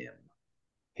on him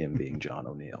being John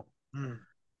O'Neill.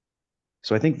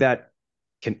 So I think that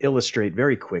can illustrate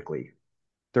very quickly,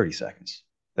 30 seconds,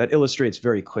 that illustrates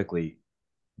very quickly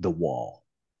the wall.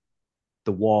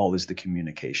 The wall is the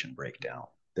communication breakdown.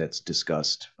 that's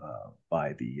discussed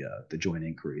by the joint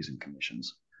inquiries and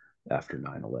commissions after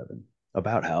 9/11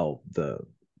 about how the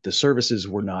services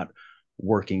were not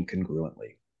working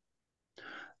congruently.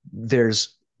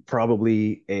 There's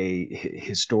probably a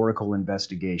historical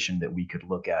investigation that we could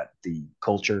look at the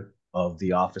culture of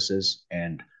the offices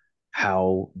and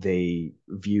how they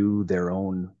view their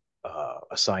own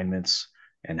assignments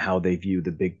and how they view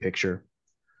the big picture.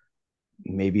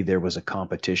 Maybe there was a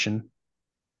competition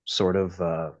sort of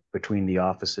between the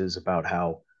offices about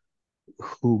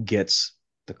who gets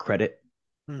the credit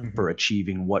for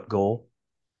achieving what goal,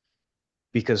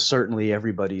 because certainly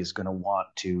everybody is going to want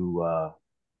to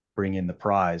bring in the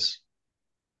prize,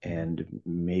 and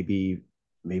maybe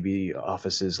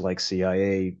offices like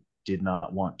CIA did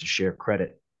not want to share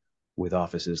credit with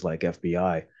offices like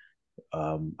FBI.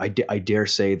 I dare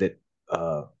say that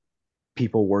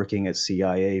people working at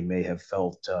CIA may have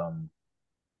felt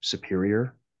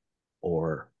superior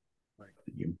or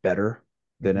better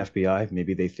than FBI.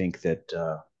 Maybe they think that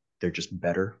they're just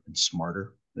better and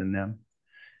smarter than them,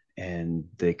 and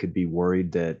they could be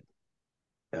worried that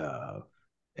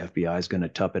FBI is going to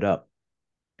tough it up,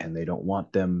 and they don't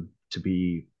want them to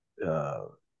be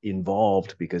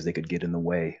involved because they could get in the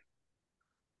way.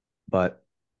 But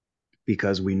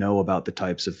because we know about the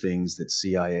types of things that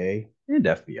CIA and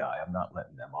FBI, I'm not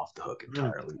letting them off the hook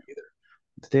entirely either.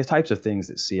 The types of things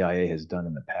that CIA has done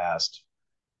in the past,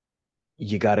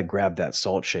 you got to grab that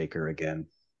salt shaker again.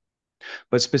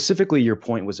 But specifically, your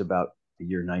point was about the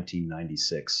year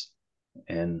 1996.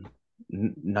 And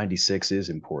 96 is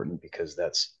important because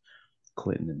that's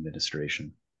Clinton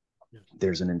administration.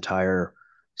 There's an entire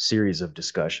series of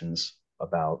discussions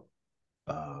about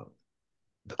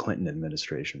the Clinton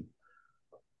administration.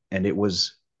 And it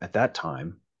was at that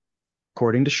time,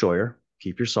 according to Scheuer,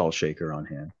 keep your salt shaker on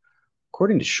hand,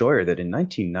 according to Scheuer, that in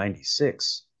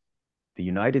 1996, the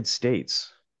United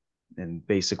States, and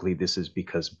basically this is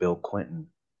because Bill Clinton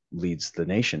leads the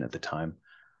nation at the time,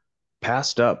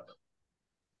 passed up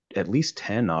at least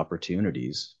 10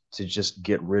 opportunities to just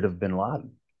get rid of bin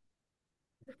Laden.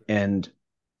 And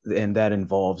that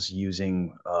involves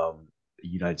using the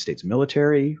United States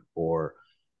military or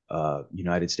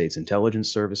United States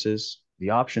intelligence services.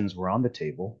 The options were on the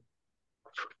table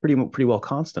pretty well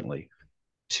constantly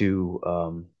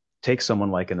to take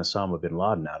someone like an Osama bin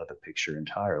Laden out of the picture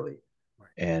entirely.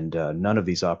 And none of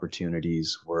these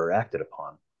opportunities were acted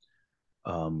upon.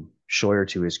 Scheuer,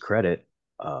 to his credit,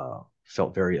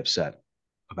 felt very upset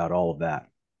about all of that.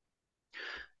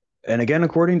 And again,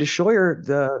 according to Scheuer,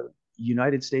 the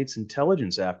United States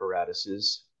intelligence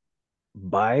apparatuses,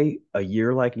 by a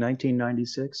year like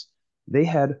 1996, they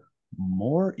had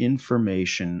more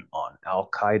information on Al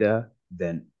Qaeda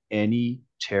than any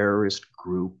terrorist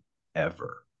group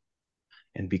ever.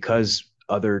 And because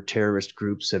other terrorist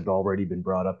groups have already been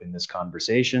brought up in this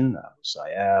conversation, Abu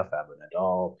Sayyaf, Abu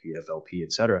Nidal, PFLP,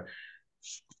 etc.,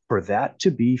 for that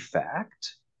to be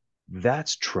fact,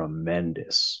 that's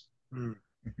tremendous.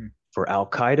 For Al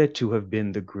Qaeda to have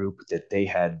been the group that they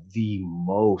had the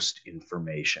most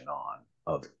information on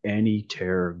of any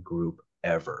terror group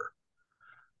ever,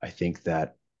 I think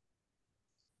that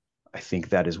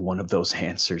is one of those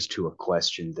answers to a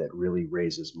question that really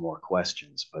raises more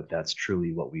questions, but that's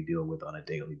truly what we deal with on a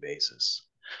daily basis.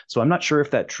 So I'm not sure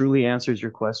if that truly answers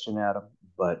your question, Adam,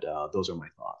 but those are my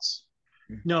thoughts.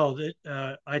 No,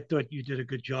 I thought you did a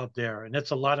good job there, and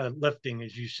that's a lot of lifting,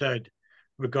 as you said,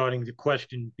 regarding the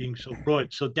question being so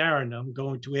broad. So, Darin, I'm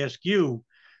going to ask you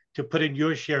to put in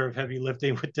your share of heavy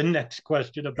lifting with the next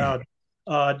question about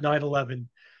 9/11.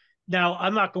 Now,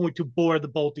 I'm not going to bore the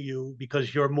both of you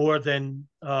because you're more than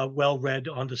well read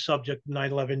on the subject of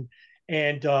 9/11,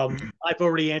 and I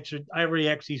already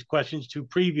asked these questions to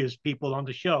previous people on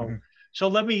the show. So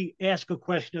let me ask a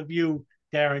question of you,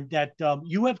 Darin, that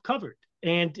you have covered,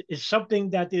 and is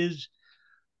something that is,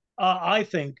 I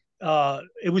think,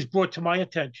 it was brought to my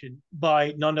attention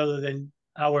by none other than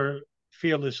our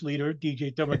fearless leader,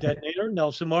 DJ Thermodetonator,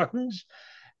 Nelson Martins.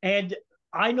 And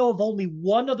I know of only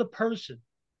one other person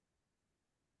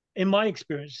in my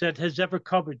experience that has ever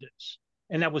covered this,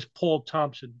 and that was Paul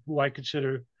Thompson, who I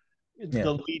consider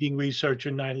the leading researcher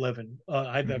in 9/11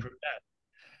 I've ever met.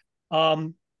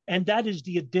 And that is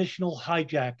the additional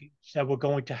hijackings that were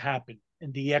going to happen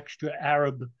and the extra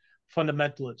Arab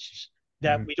fundamentalists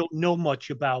that we don't know much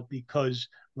about, because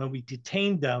when we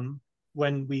detained them,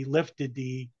 when we lifted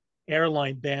the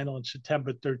airline ban on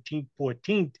September 13th,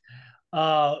 14th,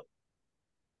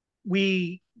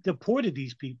 we deported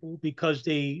these people because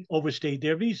they overstayed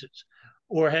their visas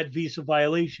or had visa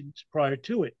violations prior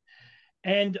to it.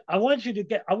 And I want you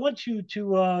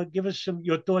to give us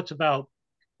your thoughts about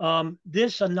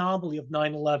this anomaly of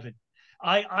 9/11.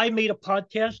 I made a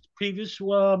podcast previous,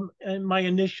 and my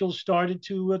initial started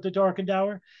to the Darkened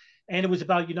Hour, and it was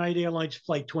about United Airlines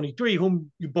Flight 23,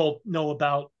 whom you both know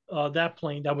about, that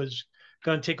plane that was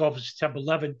going to take off on September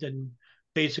 11th, and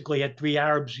basically had three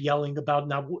Arabs yelling about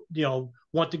not,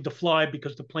 wanting to fly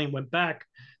because the plane went back,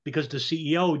 because the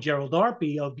CEO, Gerald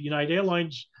Harvey of United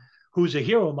Airlines, who's a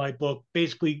hero in my book,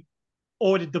 basically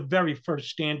ordered the very first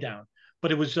stand down,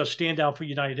 but it was a stand down for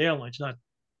United Airlines, not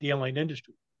the airline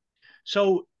industry.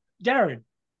 So, Darin,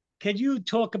 can you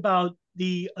talk about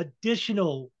the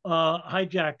additional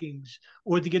hijackings,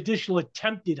 or the additional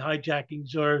attempted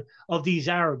hijackings, or of these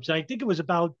Arabs? I think it was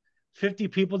about 50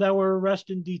 people that were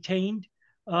arrested and detained.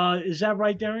 Is that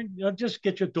right, Darin? Just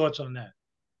get your thoughts on that.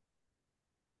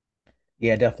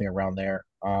 Yeah, definitely around there.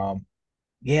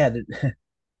 Yeah,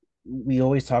 we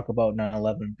always talk about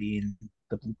 9/11 being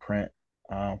the blueprint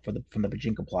for the from the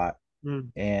Bajinka plot,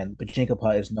 Mm, and Bajinka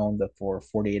plot is known for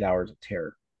 48 hours of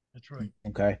terror. that's right.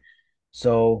 Okay,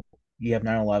 so you have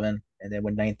 9/11, and then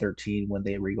when 9/13, when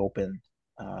they reopened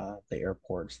the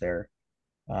airports there,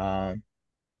 um,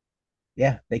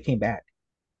 yeah, they came back.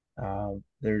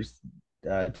 There's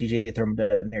DJ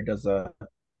Thermodetonator does a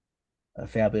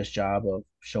fabulous job of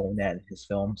showing that in his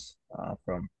films,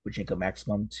 from Bujinka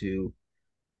Maximum to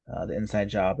the inside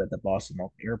job at the Boston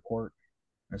Local Airport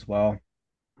as well.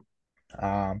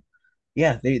 Um,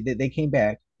 yeah, they came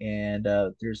back, and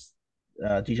there's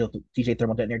DJ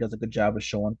Thermal Detonator does a good job of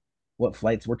showing what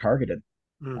flights were targeted.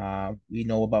 Mm, We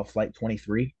know about Flight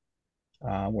 23,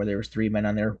 where there was three men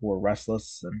on there who were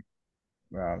restless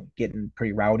and getting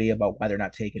pretty rowdy about why they're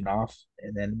not taking off.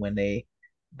 And then when they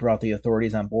brought the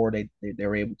authorities on board, they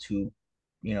were able to,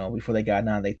 before they got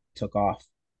on, they took off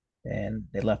and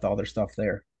they left all their stuff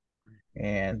there.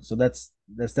 And so that's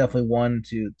definitely one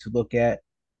to look at.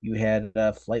 You had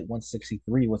Flight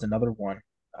 163 was another one,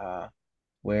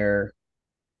 where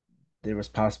there was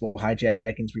possible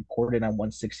hijackings reported on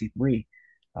 163.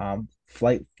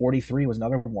 Flight 43 was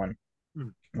another one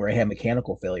mm, where it had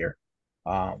mechanical failure.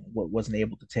 What wasn't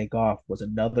able to take off was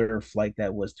another flight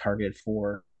that was targeted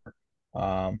for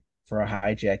a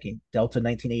hijacking. Delta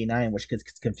 1989, which gets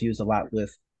confused a lot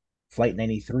with Flight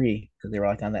 93 because they were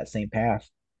like on that same path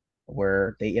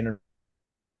where they entered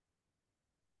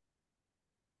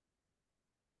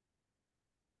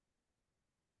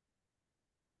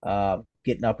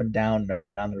getting up and down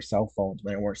on their cell phones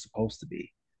when they weren't supposed to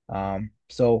be.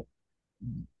 So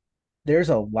there's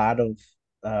a lot of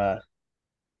uh,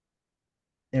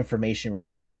 information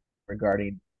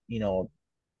regarding, you know,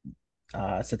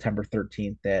 September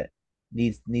 13th that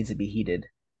needs to be heated,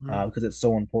 mm, because it's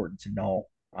so important to know.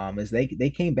 As they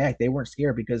came back, they weren't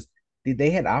scared because they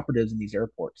had operatives in these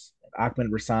airports.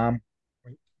 Ahmed Rassam,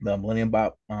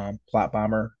 the Plot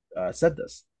bomber, said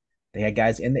this. They had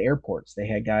guys in the airports. They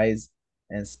had guys,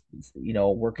 and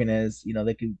working as,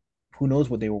 they could. Who knows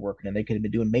what they were working in? They could have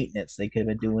been doing maintenance. They could have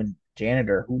been doing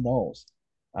janitor. Who knows?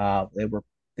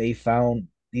 They found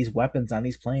these weapons on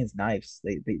these planes, knives.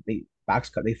 They box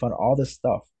cut. They found all this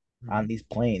stuff mm. on these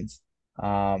planes,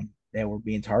 that were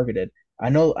being targeted. I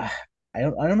know. I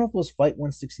don't know if it was Flight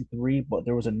 163, but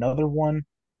there was another one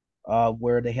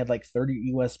where they had like 30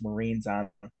 U.S. Marines on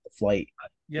the flight,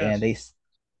 and Yes.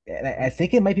 I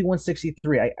think it might be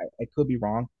 163. I could be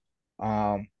wrong.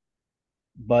 Um,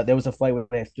 but there was a flight where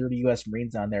they had 30 U.S.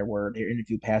 Marines on there where they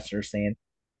interviewed passengers saying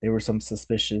there was some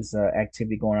suspicious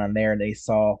activity going on there, and they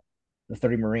saw the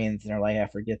 30 Marines, and they're like, "I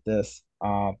forget this."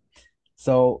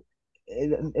 So,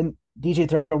 and DJ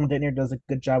Thermal Detonator does a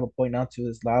good job of pointing out to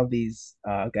us a lot of these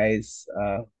guys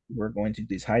who are going to do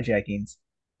these hijackings.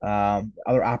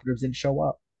 Other operatives didn't show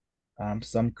up.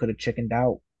 Some could have chickened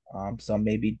out. Some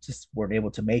maybe just weren't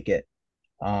able to make it.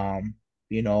 Um,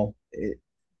 you know, it,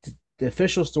 the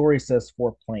official story says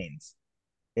four planes,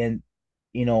 and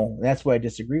that's why I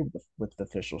disagree with the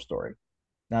official story.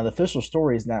 Now, the official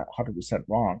story is not 100%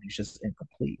 wrong; it's just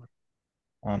incomplete,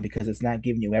 because it's not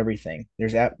giving you everything.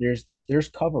 There's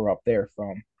cover up there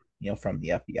from the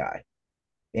FBI,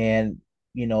 and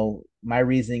my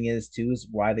reasoning is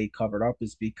why they covered up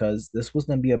is because this was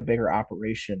going to be a bigger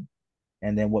operation,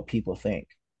 and then what people think.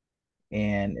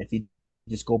 And if you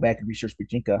just go back and research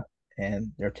Bajinka,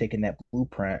 and they're taking that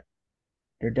blueprint,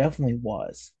 there definitely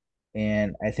was.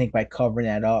 And I think by covering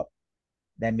that up,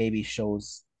 that maybe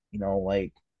shows,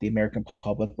 like the American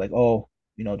public, like, oh,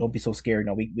 don't be so scared.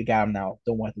 We got them now.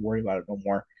 Don't have to worry about it no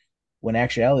more. When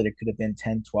actuality, there could have been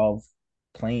 10, 12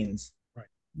 planes Right.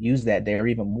 used that day or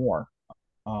even more.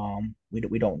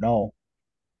 We don't know,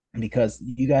 because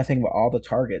you got to think about all the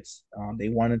targets. They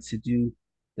wanted to do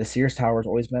the Sears Tower's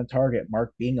always been a target.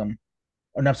 Mark Bingham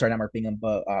Oh, no, I'm sorry, not Mark Bingham,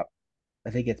 but I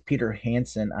think it's Peter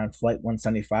Hansen on Flight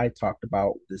 175 talked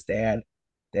about this dad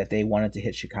that they wanted to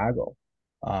hit Chicago.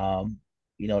 Um,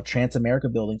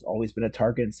 Transamerica Building's always been a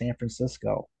target in San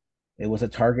Francisco. It was a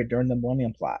target during the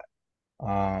Millennium Plot.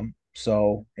 And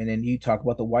then you talk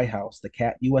about the White House,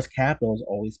 U.S. Capitol has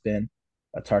always been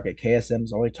a target.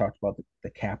 KSM's always talked about the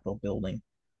Capitol building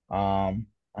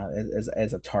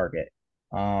as a target.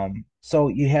 So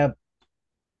you have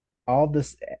all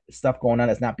this stuff going on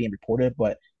that's not being reported,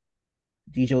 but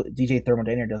DJ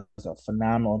Thermodaner does a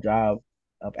phenomenal job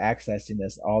of accessing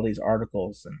all these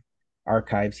articles and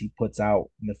archives he puts out.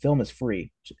 And the film is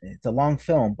free. It's a long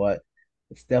film, but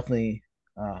it's definitely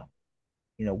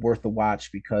worth the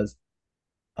watch because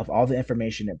of all the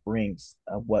information it brings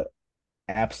of what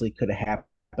absolutely could have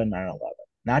happened 9/11.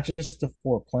 Not just the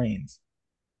four planes,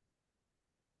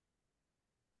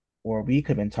 or we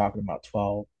could have been talking about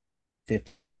 12,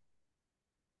 15.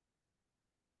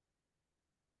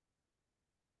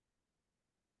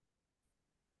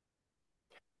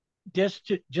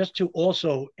 Just to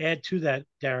also add to that,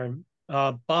 Darin,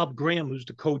 Bob Graham, who's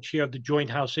the co-chair of the Joint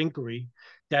House Inquiry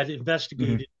that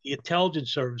investigated the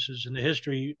intelligence services and the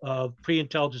history of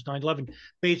pre-intelligence 9/11,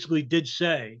 basically did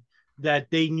say that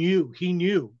he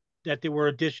knew that there were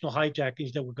additional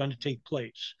hijackings that were going to take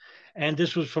place. And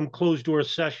this was from closed door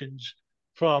sessions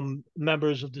from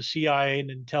members of the CIA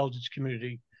and intelligence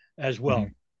community as well.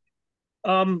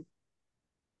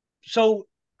 So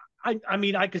I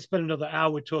mean, I could spend another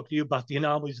hour talking to you about the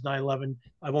anomalies of 9/11.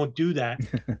 I won't do that.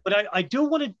 But I do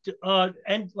want to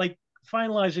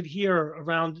finalize it here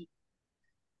around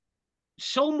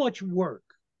so much work.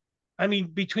 I mean,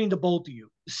 between the both of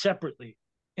you separately,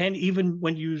 and even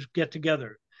when you get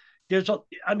together,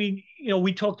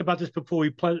 we talked about this before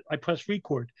I pressed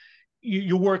record.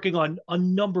 You're working on a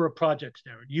number of projects,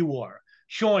 Darin. You are.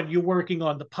 Sean, you're working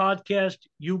on the podcast.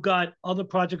 You got other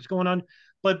projects going on,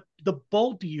 but the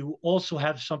both of you also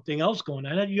have something else going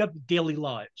on. You have daily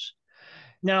lives.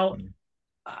 Now,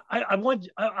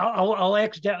 I'll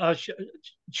ask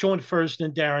Sean first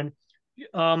and Darin,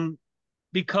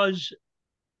 because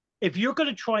if you're going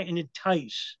to try and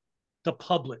entice the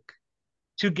public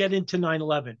to get into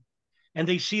 9/11 and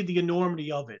they see the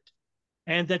enormity of it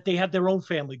and that they have their own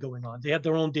family going on, they have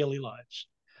their own daily lives.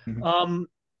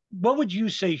 What would you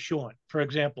say, Sean, for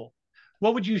example?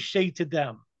 What would you say to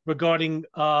them regarding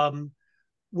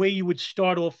where you would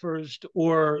start off first,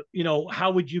 or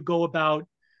how would you go about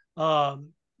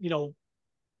um, you know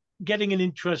getting an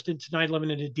interest into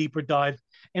 9/11 in a deeper dive?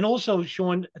 And also,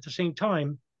 Sean, at the same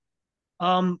time,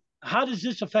 how does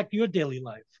this affect your daily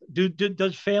life?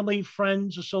 Does family,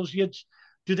 friends, associates,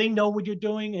 do they know what you're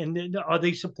doing, and are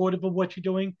they supportive of what you're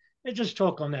doing? And just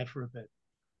talk on that for a bit.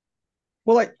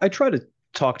 Well, I try to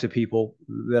talk to people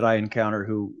that I encounter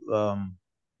who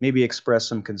maybe express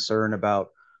some concern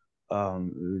about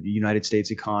the United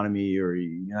States economy or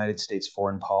United States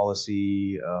foreign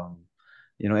policy.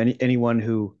 Anyone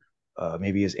who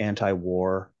maybe is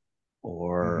anti-war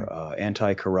or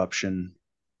anti-corruption.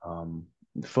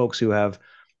 Folks who have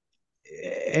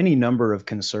any number of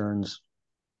concerns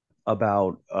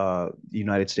about the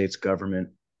United States government.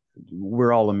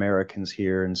 We're all Americans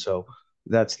here, and so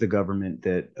that's the government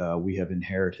that we have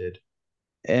inherited.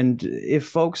 And if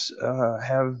folks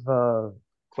have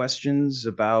questions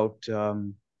about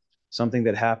something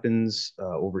that happens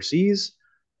overseas,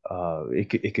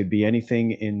 it could be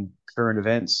anything in current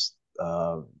events.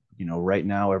 Right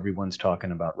now everyone's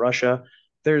talking about Russia.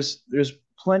 There's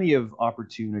plenty of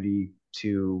opportunity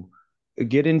to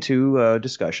get into a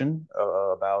discussion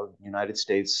about United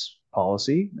States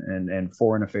policy and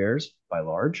foreign affairs by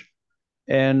large.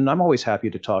 And I'm always happy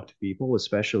to talk to people,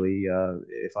 especially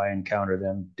if I encounter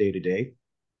them day to day.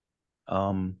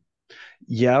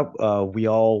 We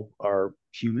all are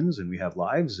humans and we have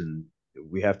lives and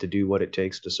we have to do what it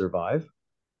takes to survive.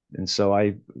 And so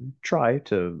I try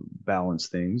to balance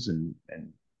things and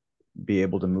be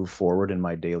able to move forward in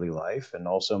my daily life and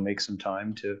also make some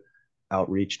time to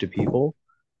outreach to people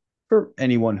for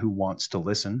anyone who wants to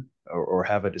listen or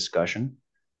have a discussion.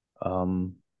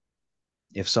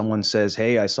 If someone says,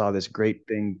 "Hey, I saw this great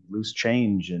thing, loose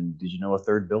change, and did you know a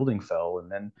third building fell?" And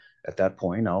then at that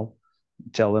point, I'll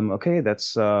tell them, "Okay,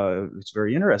 that's it's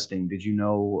very interesting. Did you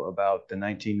know about the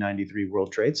 1993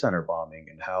 World Trade Center bombing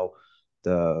and how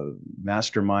the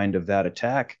mastermind of that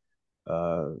attack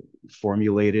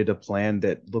formulated a plan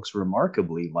that looks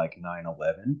remarkably like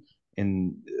 9/11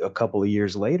 in a couple of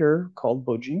years later called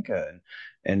Bojinka,"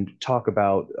 and talk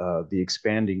about the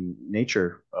expanding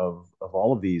nature of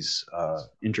all of these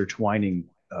intertwining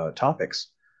topics.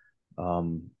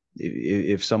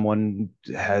 if someone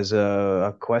has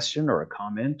a question or a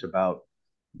comment about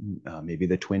maybe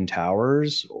the Twin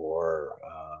Towers or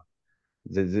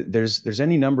there's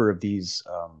any number of these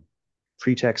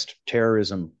pretext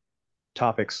terrorism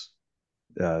topics.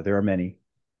 There are many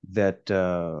that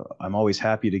I'm always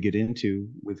happy to get into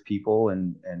with people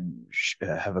and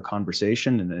have a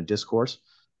conversation and a discourse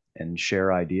and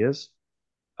share ideas.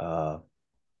 Uh,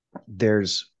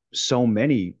 there's so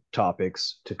many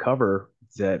topics to cover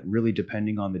that really,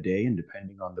 depending on the day and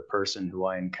depending on the person who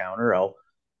I encounter, I'll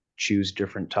choose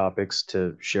different topics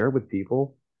to share with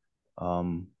people.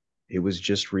 Um, it was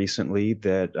just recently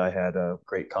that I had a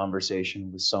great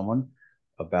conversation with someone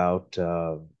about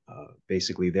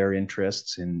basically their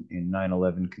interests in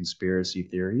 9/11 conspiracy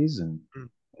theories and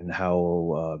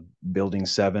how Building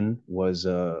 7 was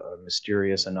a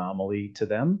mysterious anomaly to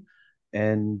them.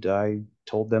 And I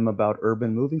told them about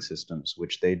urban moving systems,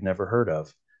 which they'd never heard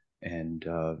of. And,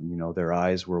 their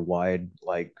eyes were wide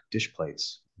like dish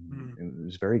plates. It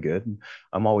was very good.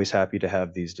 I'm always happy to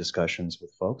have these discussions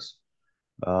with folks.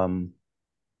 Um,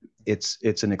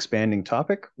 it's an expanding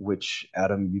topic, which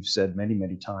Adam, you've said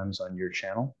many times on your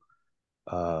channel.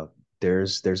 Uh,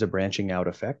 there's a branching out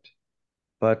effect,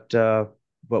 but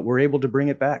we're able to bring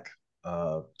it back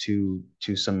to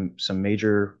some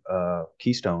major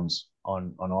keystones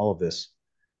on all of this.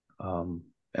 And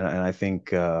I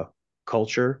think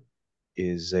culture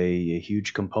is a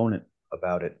huge component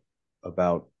about it,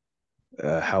 about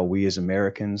how we as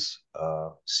Americans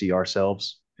see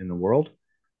ourselves in the world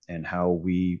and how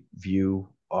we view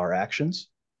our actions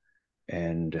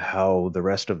and how the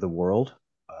rest of the world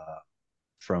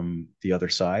from the other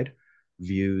side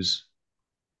views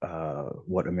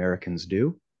what Americans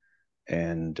do.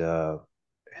 And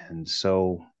and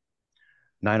so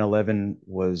 9/11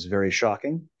 was very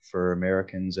shocking for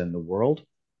Americans and the world,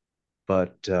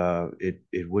 but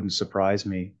it wouldn't surprise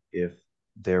me if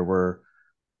there were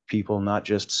people, not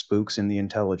just spooks in the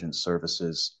intelligence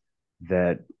services,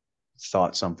 that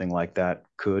thought something like that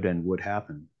could and would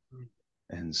happen.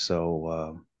 And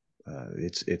so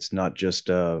it's not just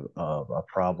a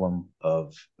problem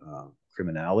of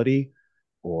criminality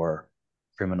or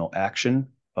criminal action,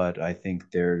 but I think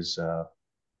there's a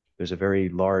very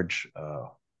large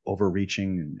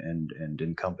overreaching and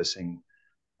encompassing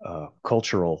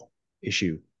cultural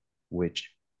issue which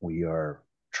we are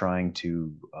trying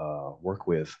to work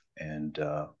with and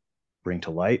bring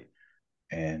to light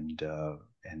and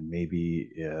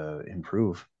maybe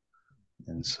improve.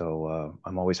 And so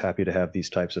I'm always happy to have these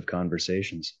types of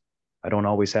conversations. I don't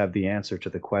always have the answer to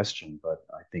the question, but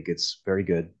I think it's very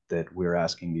good that we're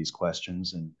asking these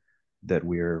questions and that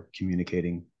we're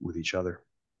communicating with each other.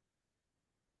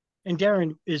 And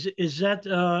Darin, is that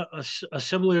a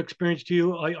similar experience to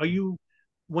you? Are you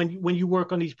when you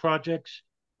work on these projects?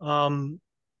 Um,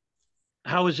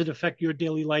 how does it affect your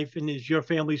daily life, and is your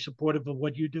family supportive of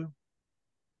what you do?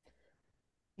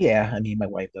 Yeah, I mean, my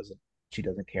wife doesn't. She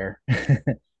doesn't care.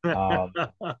 Um,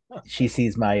 she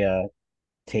sees my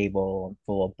table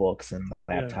full of books and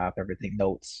Yeah. laptop, everything,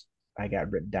 notes I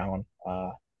got written down.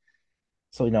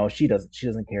 So she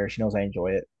doesn't care. She knows I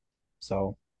enjoy it.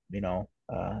 So,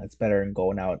 it's better than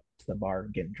going out to the bar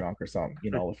and getting drunk or something,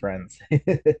 with friends.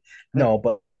 No,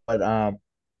 but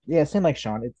yeah, same like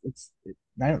Sean.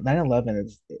 9/11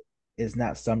 is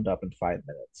not summed up in 5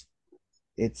 minutes.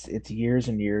 It's years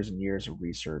and years and years of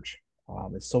research.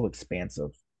 It's so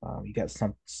expansive. You got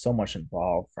so much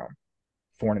involved from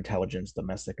foreign intelligence,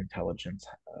 domestic intelligence,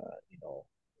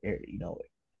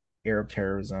 Arab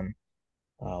terrorism,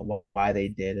 why they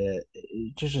did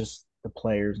it. Just the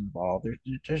players involved.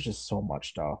 There's just so much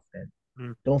stuff, and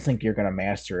Mm. don't think you're gonna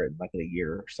master it in like a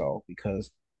year or so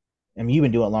because I mean you've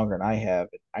been doing it longer than I have.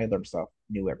 And I learn stuff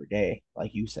new every day,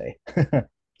 like you say. Yeah.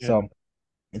 So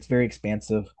it's very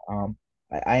expansive.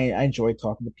 I enjoy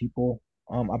talking to people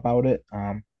about it.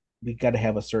 We got to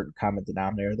have a certain common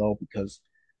denominator though, because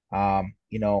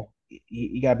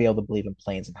you got to be able to believe in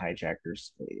planes and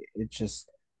hijackers. It's just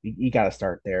you got to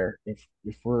start there.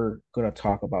 If we're gonna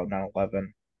talk about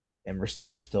 9/11 and we're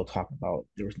still talking about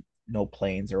there was no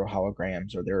planes or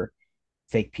holograms or there were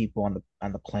fake people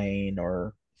on the plane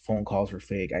or phone calls were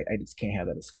fake, I just can't have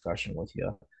that discussion with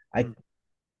you. I Mm.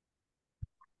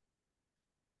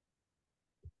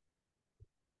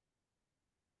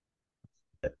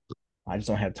 I just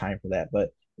don't have time for that. But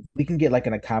if we can get like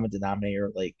in a common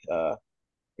denominator, like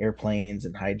airplanes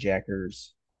and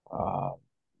hijackers, uh,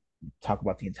 talk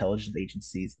about the intelligence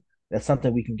agencies. That's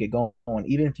something we can get going.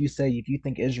 Even if you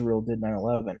think Israel did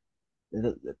 9/11,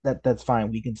 that's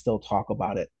fine. We can still talk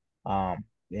about it, um,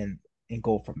 and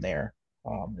go from there.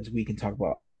 As we can talk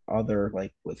about other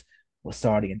like with with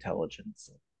Saudi intelligence,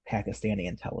 Pakistani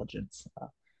intelligence,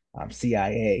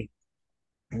 CIA,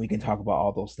 and we can talk about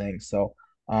all those things. So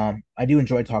I do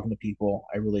enjoy talking to people.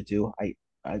 I really do. I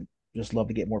just love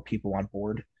to get more people on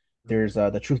board. There's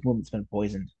the truth movement's been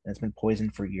poisoned, and it's been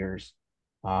poisoned for years,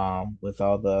 with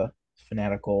all the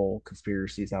fanatical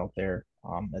conspiracies out there.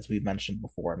 As we mentioned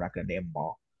before, I'm not going to name them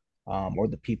all, or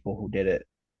the people who did it,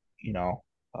 you know,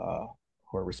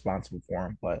 who are responsible for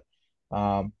them. But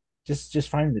just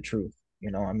finding the truth.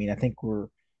 I mean, I think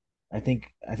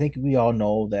we all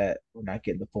know that we're not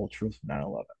getting the full truth from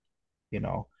 9/11, you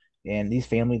know, and these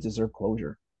families deserve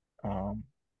closure. Um,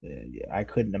 I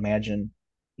couldn't imagine,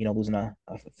 losing a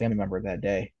family member that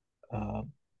day,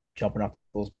 jumping off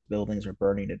those buildings or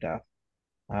burning to death.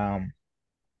 Um,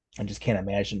 I just can't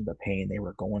imagine the pain they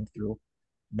were going through,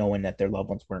 knowing that their loved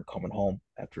ones weren't coming home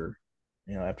after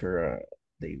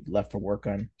they left for work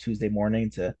on Tuesday morning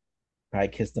to probably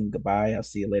kiss them goodbye. I'll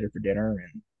see you later for dinner,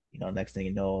 and next thing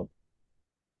you know,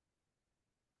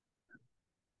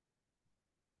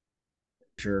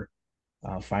 sure,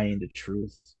 finding the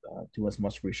truth, do as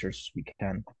much research as we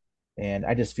can. And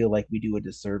I just feel like we do a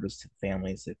disservice to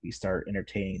families if we start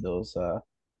entertaining those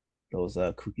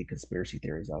kooky conspiracy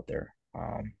theories out there.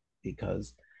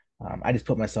 Because I just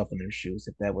put myself in their shoes.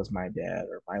 If that was my dad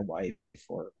or my wife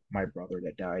or my brother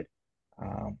that died,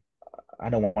 um, I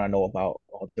don't want to know about,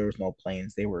 oh, there was no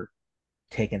planes. They were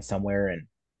taken somewhere and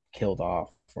killed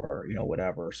off, or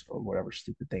whatever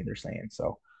stupid thing they're saying.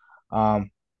 So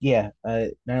yeah,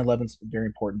 9/11 is very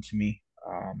important to me.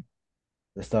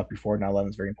 The stuff before 9/11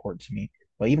 is very important to me,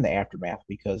 but even the aftermath,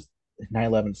 because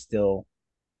 9/11 still,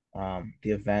 the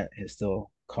event is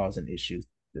still causing issues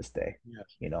this day.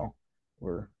 Yes.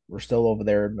 We're still over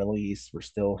there in the Middle East. We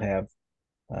still have,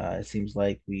 it seems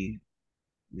like we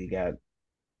got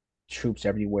troops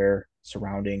everywhere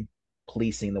surrounding,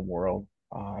 policing the world.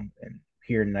 And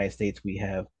here in the United States, we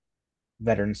have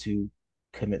veterans who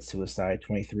commit suicide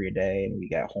 23 a day, and we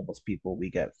got homeless people, we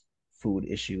got food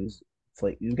issues. It's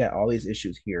like we've got all these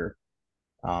issues here,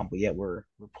 but yet we're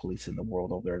policing the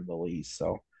world over there in the Middle East.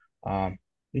 So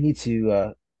we need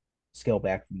to scale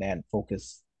back from that and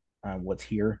focus on what's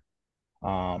here.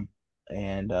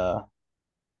 And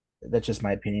That's just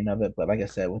my opinion of it. But like I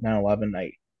said, with 9/11,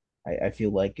 I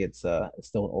feel like it's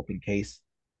still an open case.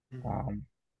 Um,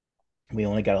 we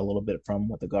only got a little bit from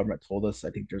what the government told us.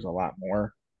 I think there's a lot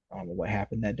more of what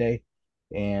happened that day,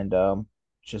 and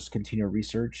just continue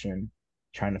research and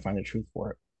trying to find the truth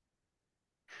for it.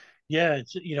 Yeah,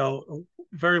 it's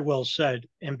very well said.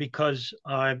 And because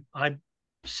I'm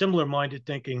similar minded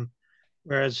thinking,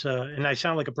 whereas and I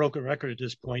sound like a broken record at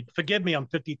this point. Forgive me, I'm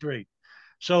 53.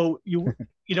 So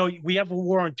we have a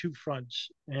war on two fronts,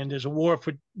 and there's a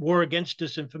war against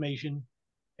disinformation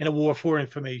and a war for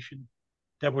information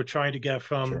that we're trying to get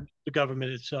from Sure. the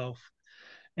government itself.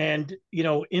 And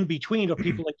in between are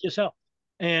people like yourself.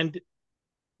 And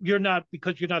you're not,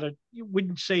 because you're not you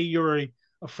wouldn't say you're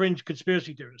a fringe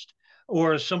conspiracy theorist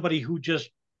or somebody who just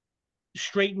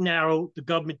straight and narrow, the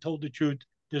government told the truth,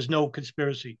 there's no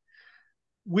conspiracy.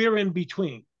 We're in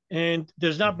between, and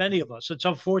there's not many of us. It's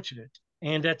unfortunate.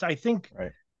 And that's, I think,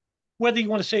 Right. whether you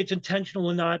want to say it's intentional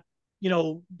or not,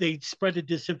 they spread the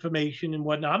disinformation and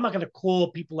whatnot. I'm not going to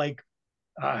call people like,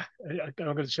 I'm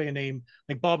going to say a name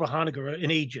like Barbara Honegger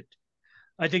an agent.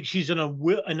 I think she's an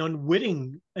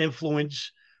unwitting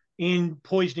influence in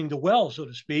poisoning the well, so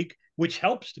to speak, which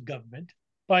helps the government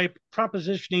by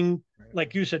propositioning,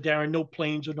 like you said, Darin, no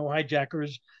planes or no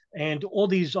hijackers and all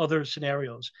these other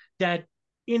scenarios that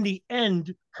in the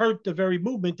end hurt the very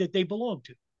movement that they belong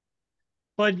to.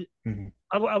 But Mm-hmm.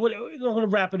 I want to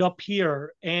wrap it up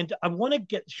here, and I want to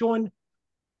get Sean.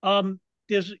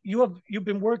 You've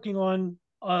been working on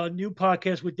a new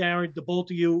podcast with Darin, the both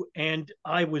of you, and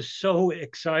I was so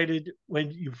excited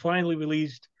when you finally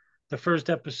released the first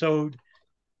episode.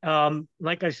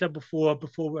 Like I said before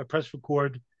I press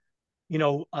record,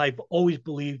 I've always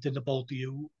believed in the both of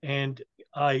you, and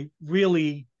I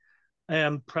really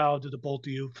am proud of the both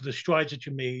of you for the strides that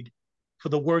you made, for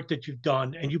the work that you've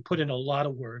done, and you put in a lot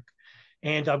of work.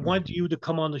 And I want you to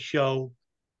come on the show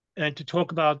and to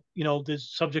talk about,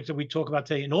 this subject that we talk about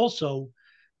today, and also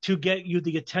to get you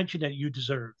the attention that you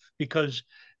deserve. Because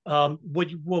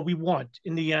what we want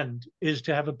in the end is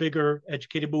to have a bigger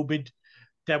educated movement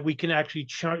that we can actually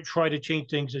try to change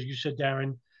things, as you said,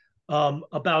 Darin,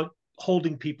 about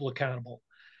holding people accountable.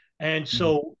 And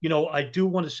so, I do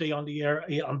want to say on the air,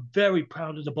 I'm very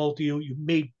proud of the both of you. You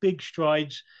made big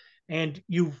strides, and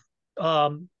you've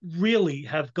really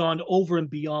have gone over and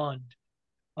beyond,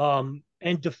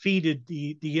 and defeated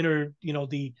the inner,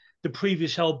 the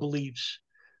previous held beliefs,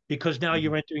 because now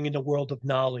you're entering in the world of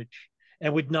knowledge.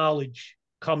 and with knowledge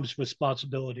comes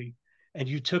responsibility. And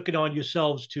you took it on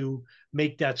yourselves to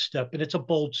make that step, and it's a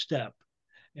bold step.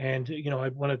 And I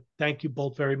want to thank you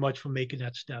both very much for making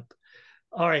that step.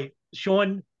 All right,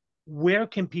 Sean, where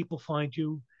can people find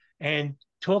you? And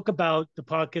talk about the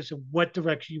podcast and what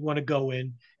direction you want to go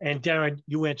in. And Darin,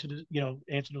 you answer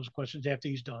those questions after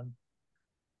he's done.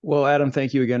 Well, Adam,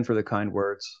 thank you again for the kind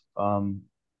words. I'm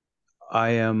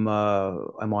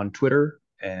on Twitter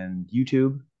and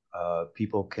YouTube.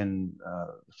 People can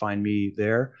find me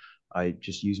there. I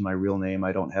just use my real name.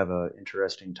 I don't have an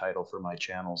interesting title for my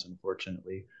channels,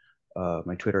 unfortunately.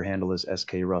 My Twitter handle is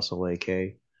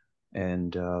skrussellak,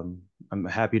 and I'm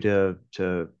happy to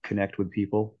connect with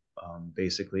people.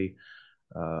 Basically,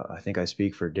 I think I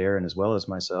speak for Darin as well as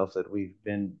myself that we've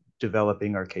been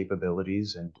developing our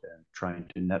capabilities and trying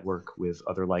to network with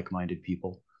other like-minded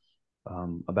people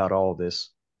about all of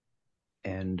this.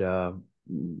 And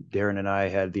Darin and I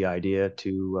had the idea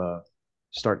to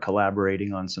start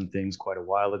collaborating on some things quite a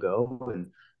while ago, and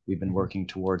we've been working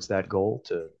towards that goal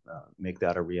to make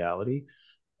that a reality.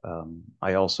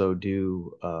 I also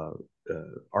do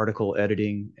article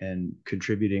editing and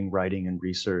contributing writing and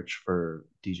research for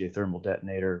DJ Thermal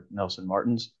Detonator Nelson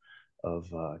Martins of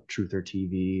Truther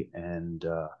TV and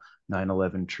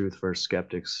 9/11 Truth vs.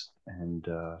 Skeptics. And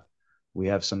we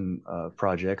have some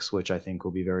projects which I think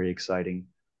will be very exciting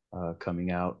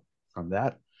coming out from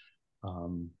that.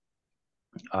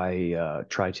 I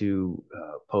try to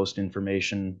post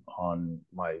information on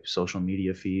my social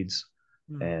media feeds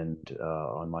and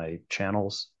on my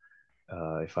channels.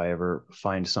 If I ever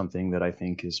find something that I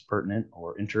think is pertinent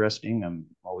or interesting, I'm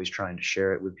always trying to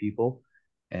share it with people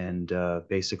and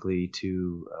basically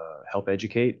to help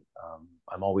educate.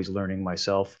 I'm always learning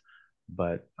myself,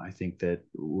 but I think that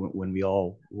when we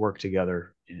all work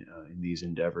together in these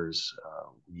endeavors,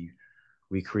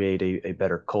 we create a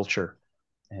better culture.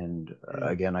 And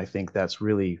again, I think that's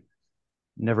really,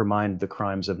 never mind the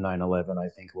crimes of 9/11. I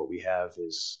think what we have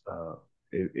is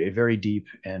a very deep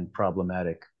and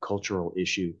problematic cultural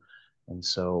issue. And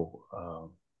so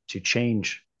to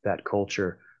change that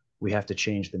culture, we have to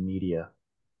change the media.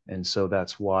 And so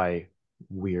that's why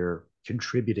we're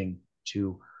contributing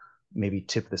to maybe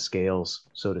tip the scales,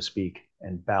 so to speak,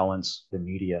 and balance the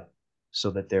media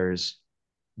so that there's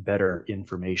better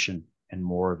information and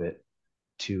more of it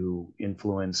to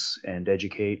influence and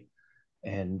educate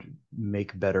and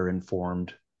make better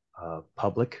informed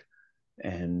public.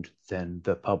 And then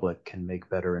the public can make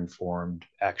better informed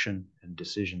action and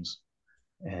decisions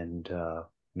and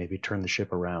maybe turn the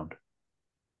ship around.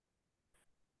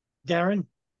 Darin?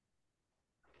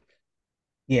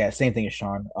 Yeah, same thing as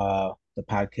Sean. The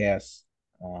podcast,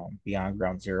 Beyond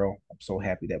Ground Zero. I'm so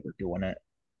happy that we're doing it.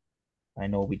 I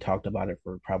know we talked about it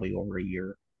for probably over a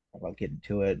year about getting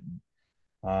to it.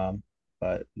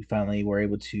 But we finally were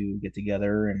able to get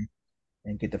together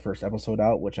and get the first episode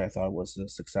out, which I thought was a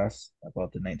success,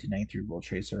 about the 1993 World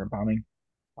Trade Center bombing.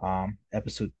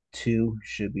 Episode 2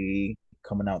 should be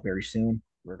coming out very soon.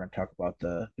 We're going to talk about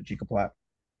the Vajika plot.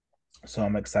 So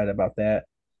I'm excited about that.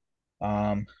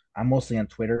 I'm mostly on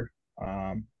Twitter.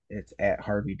 It's at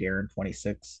Harvey Darin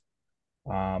 26.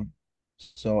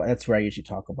 So that's where I usually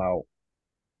talk about,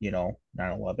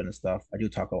 9/11 and stuff. I do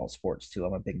talk about sports too.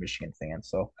 I'm a big Michigan fan,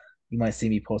 so you might see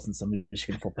me posting some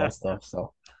Michigan football stuff.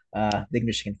 So, big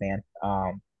Michigan fan.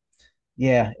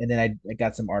 Yeah, and then I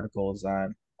got some articles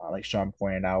on, like Sean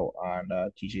pointed out, on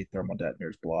TJ Thermal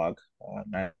Detonator's blog,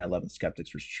 9/11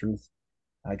 Skeptics vs. Truth.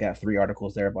 I got 3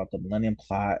 articles there about the Millennium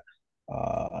Plot,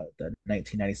 the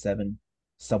 1997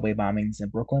 subway bombings in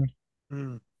Brooklyn,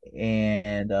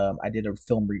 and I did a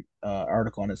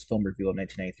article on his film review of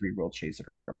 1993 World Trade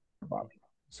Center bombing.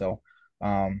 So,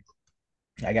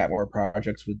 I got more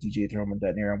projects with DJ Thermal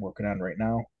Detonator I'm working on right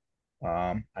now.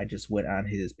 I just went on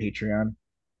his Patreon.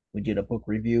 We did a book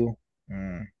review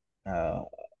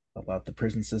about the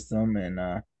prison system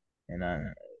and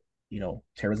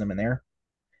terrorism in there.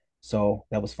 So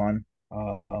that was fun.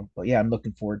 But yeah, I'm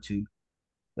looking forward to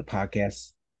the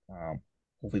podcast.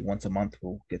 Hopefully once a month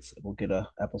we'll get a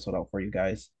episode out for you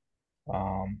guys.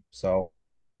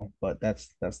 But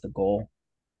that's the goal.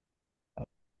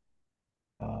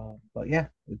 But yeah,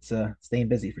 it's staying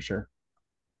busy for sure.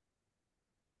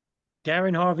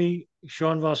 Darin, Harvey,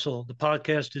 Sean Russell, the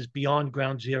podcast is Beyond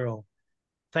Ground Zero.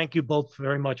 Thank you both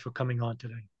very much for coming on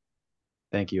today.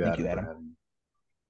 Thank you, Adam. Thank you, Adam. For having me.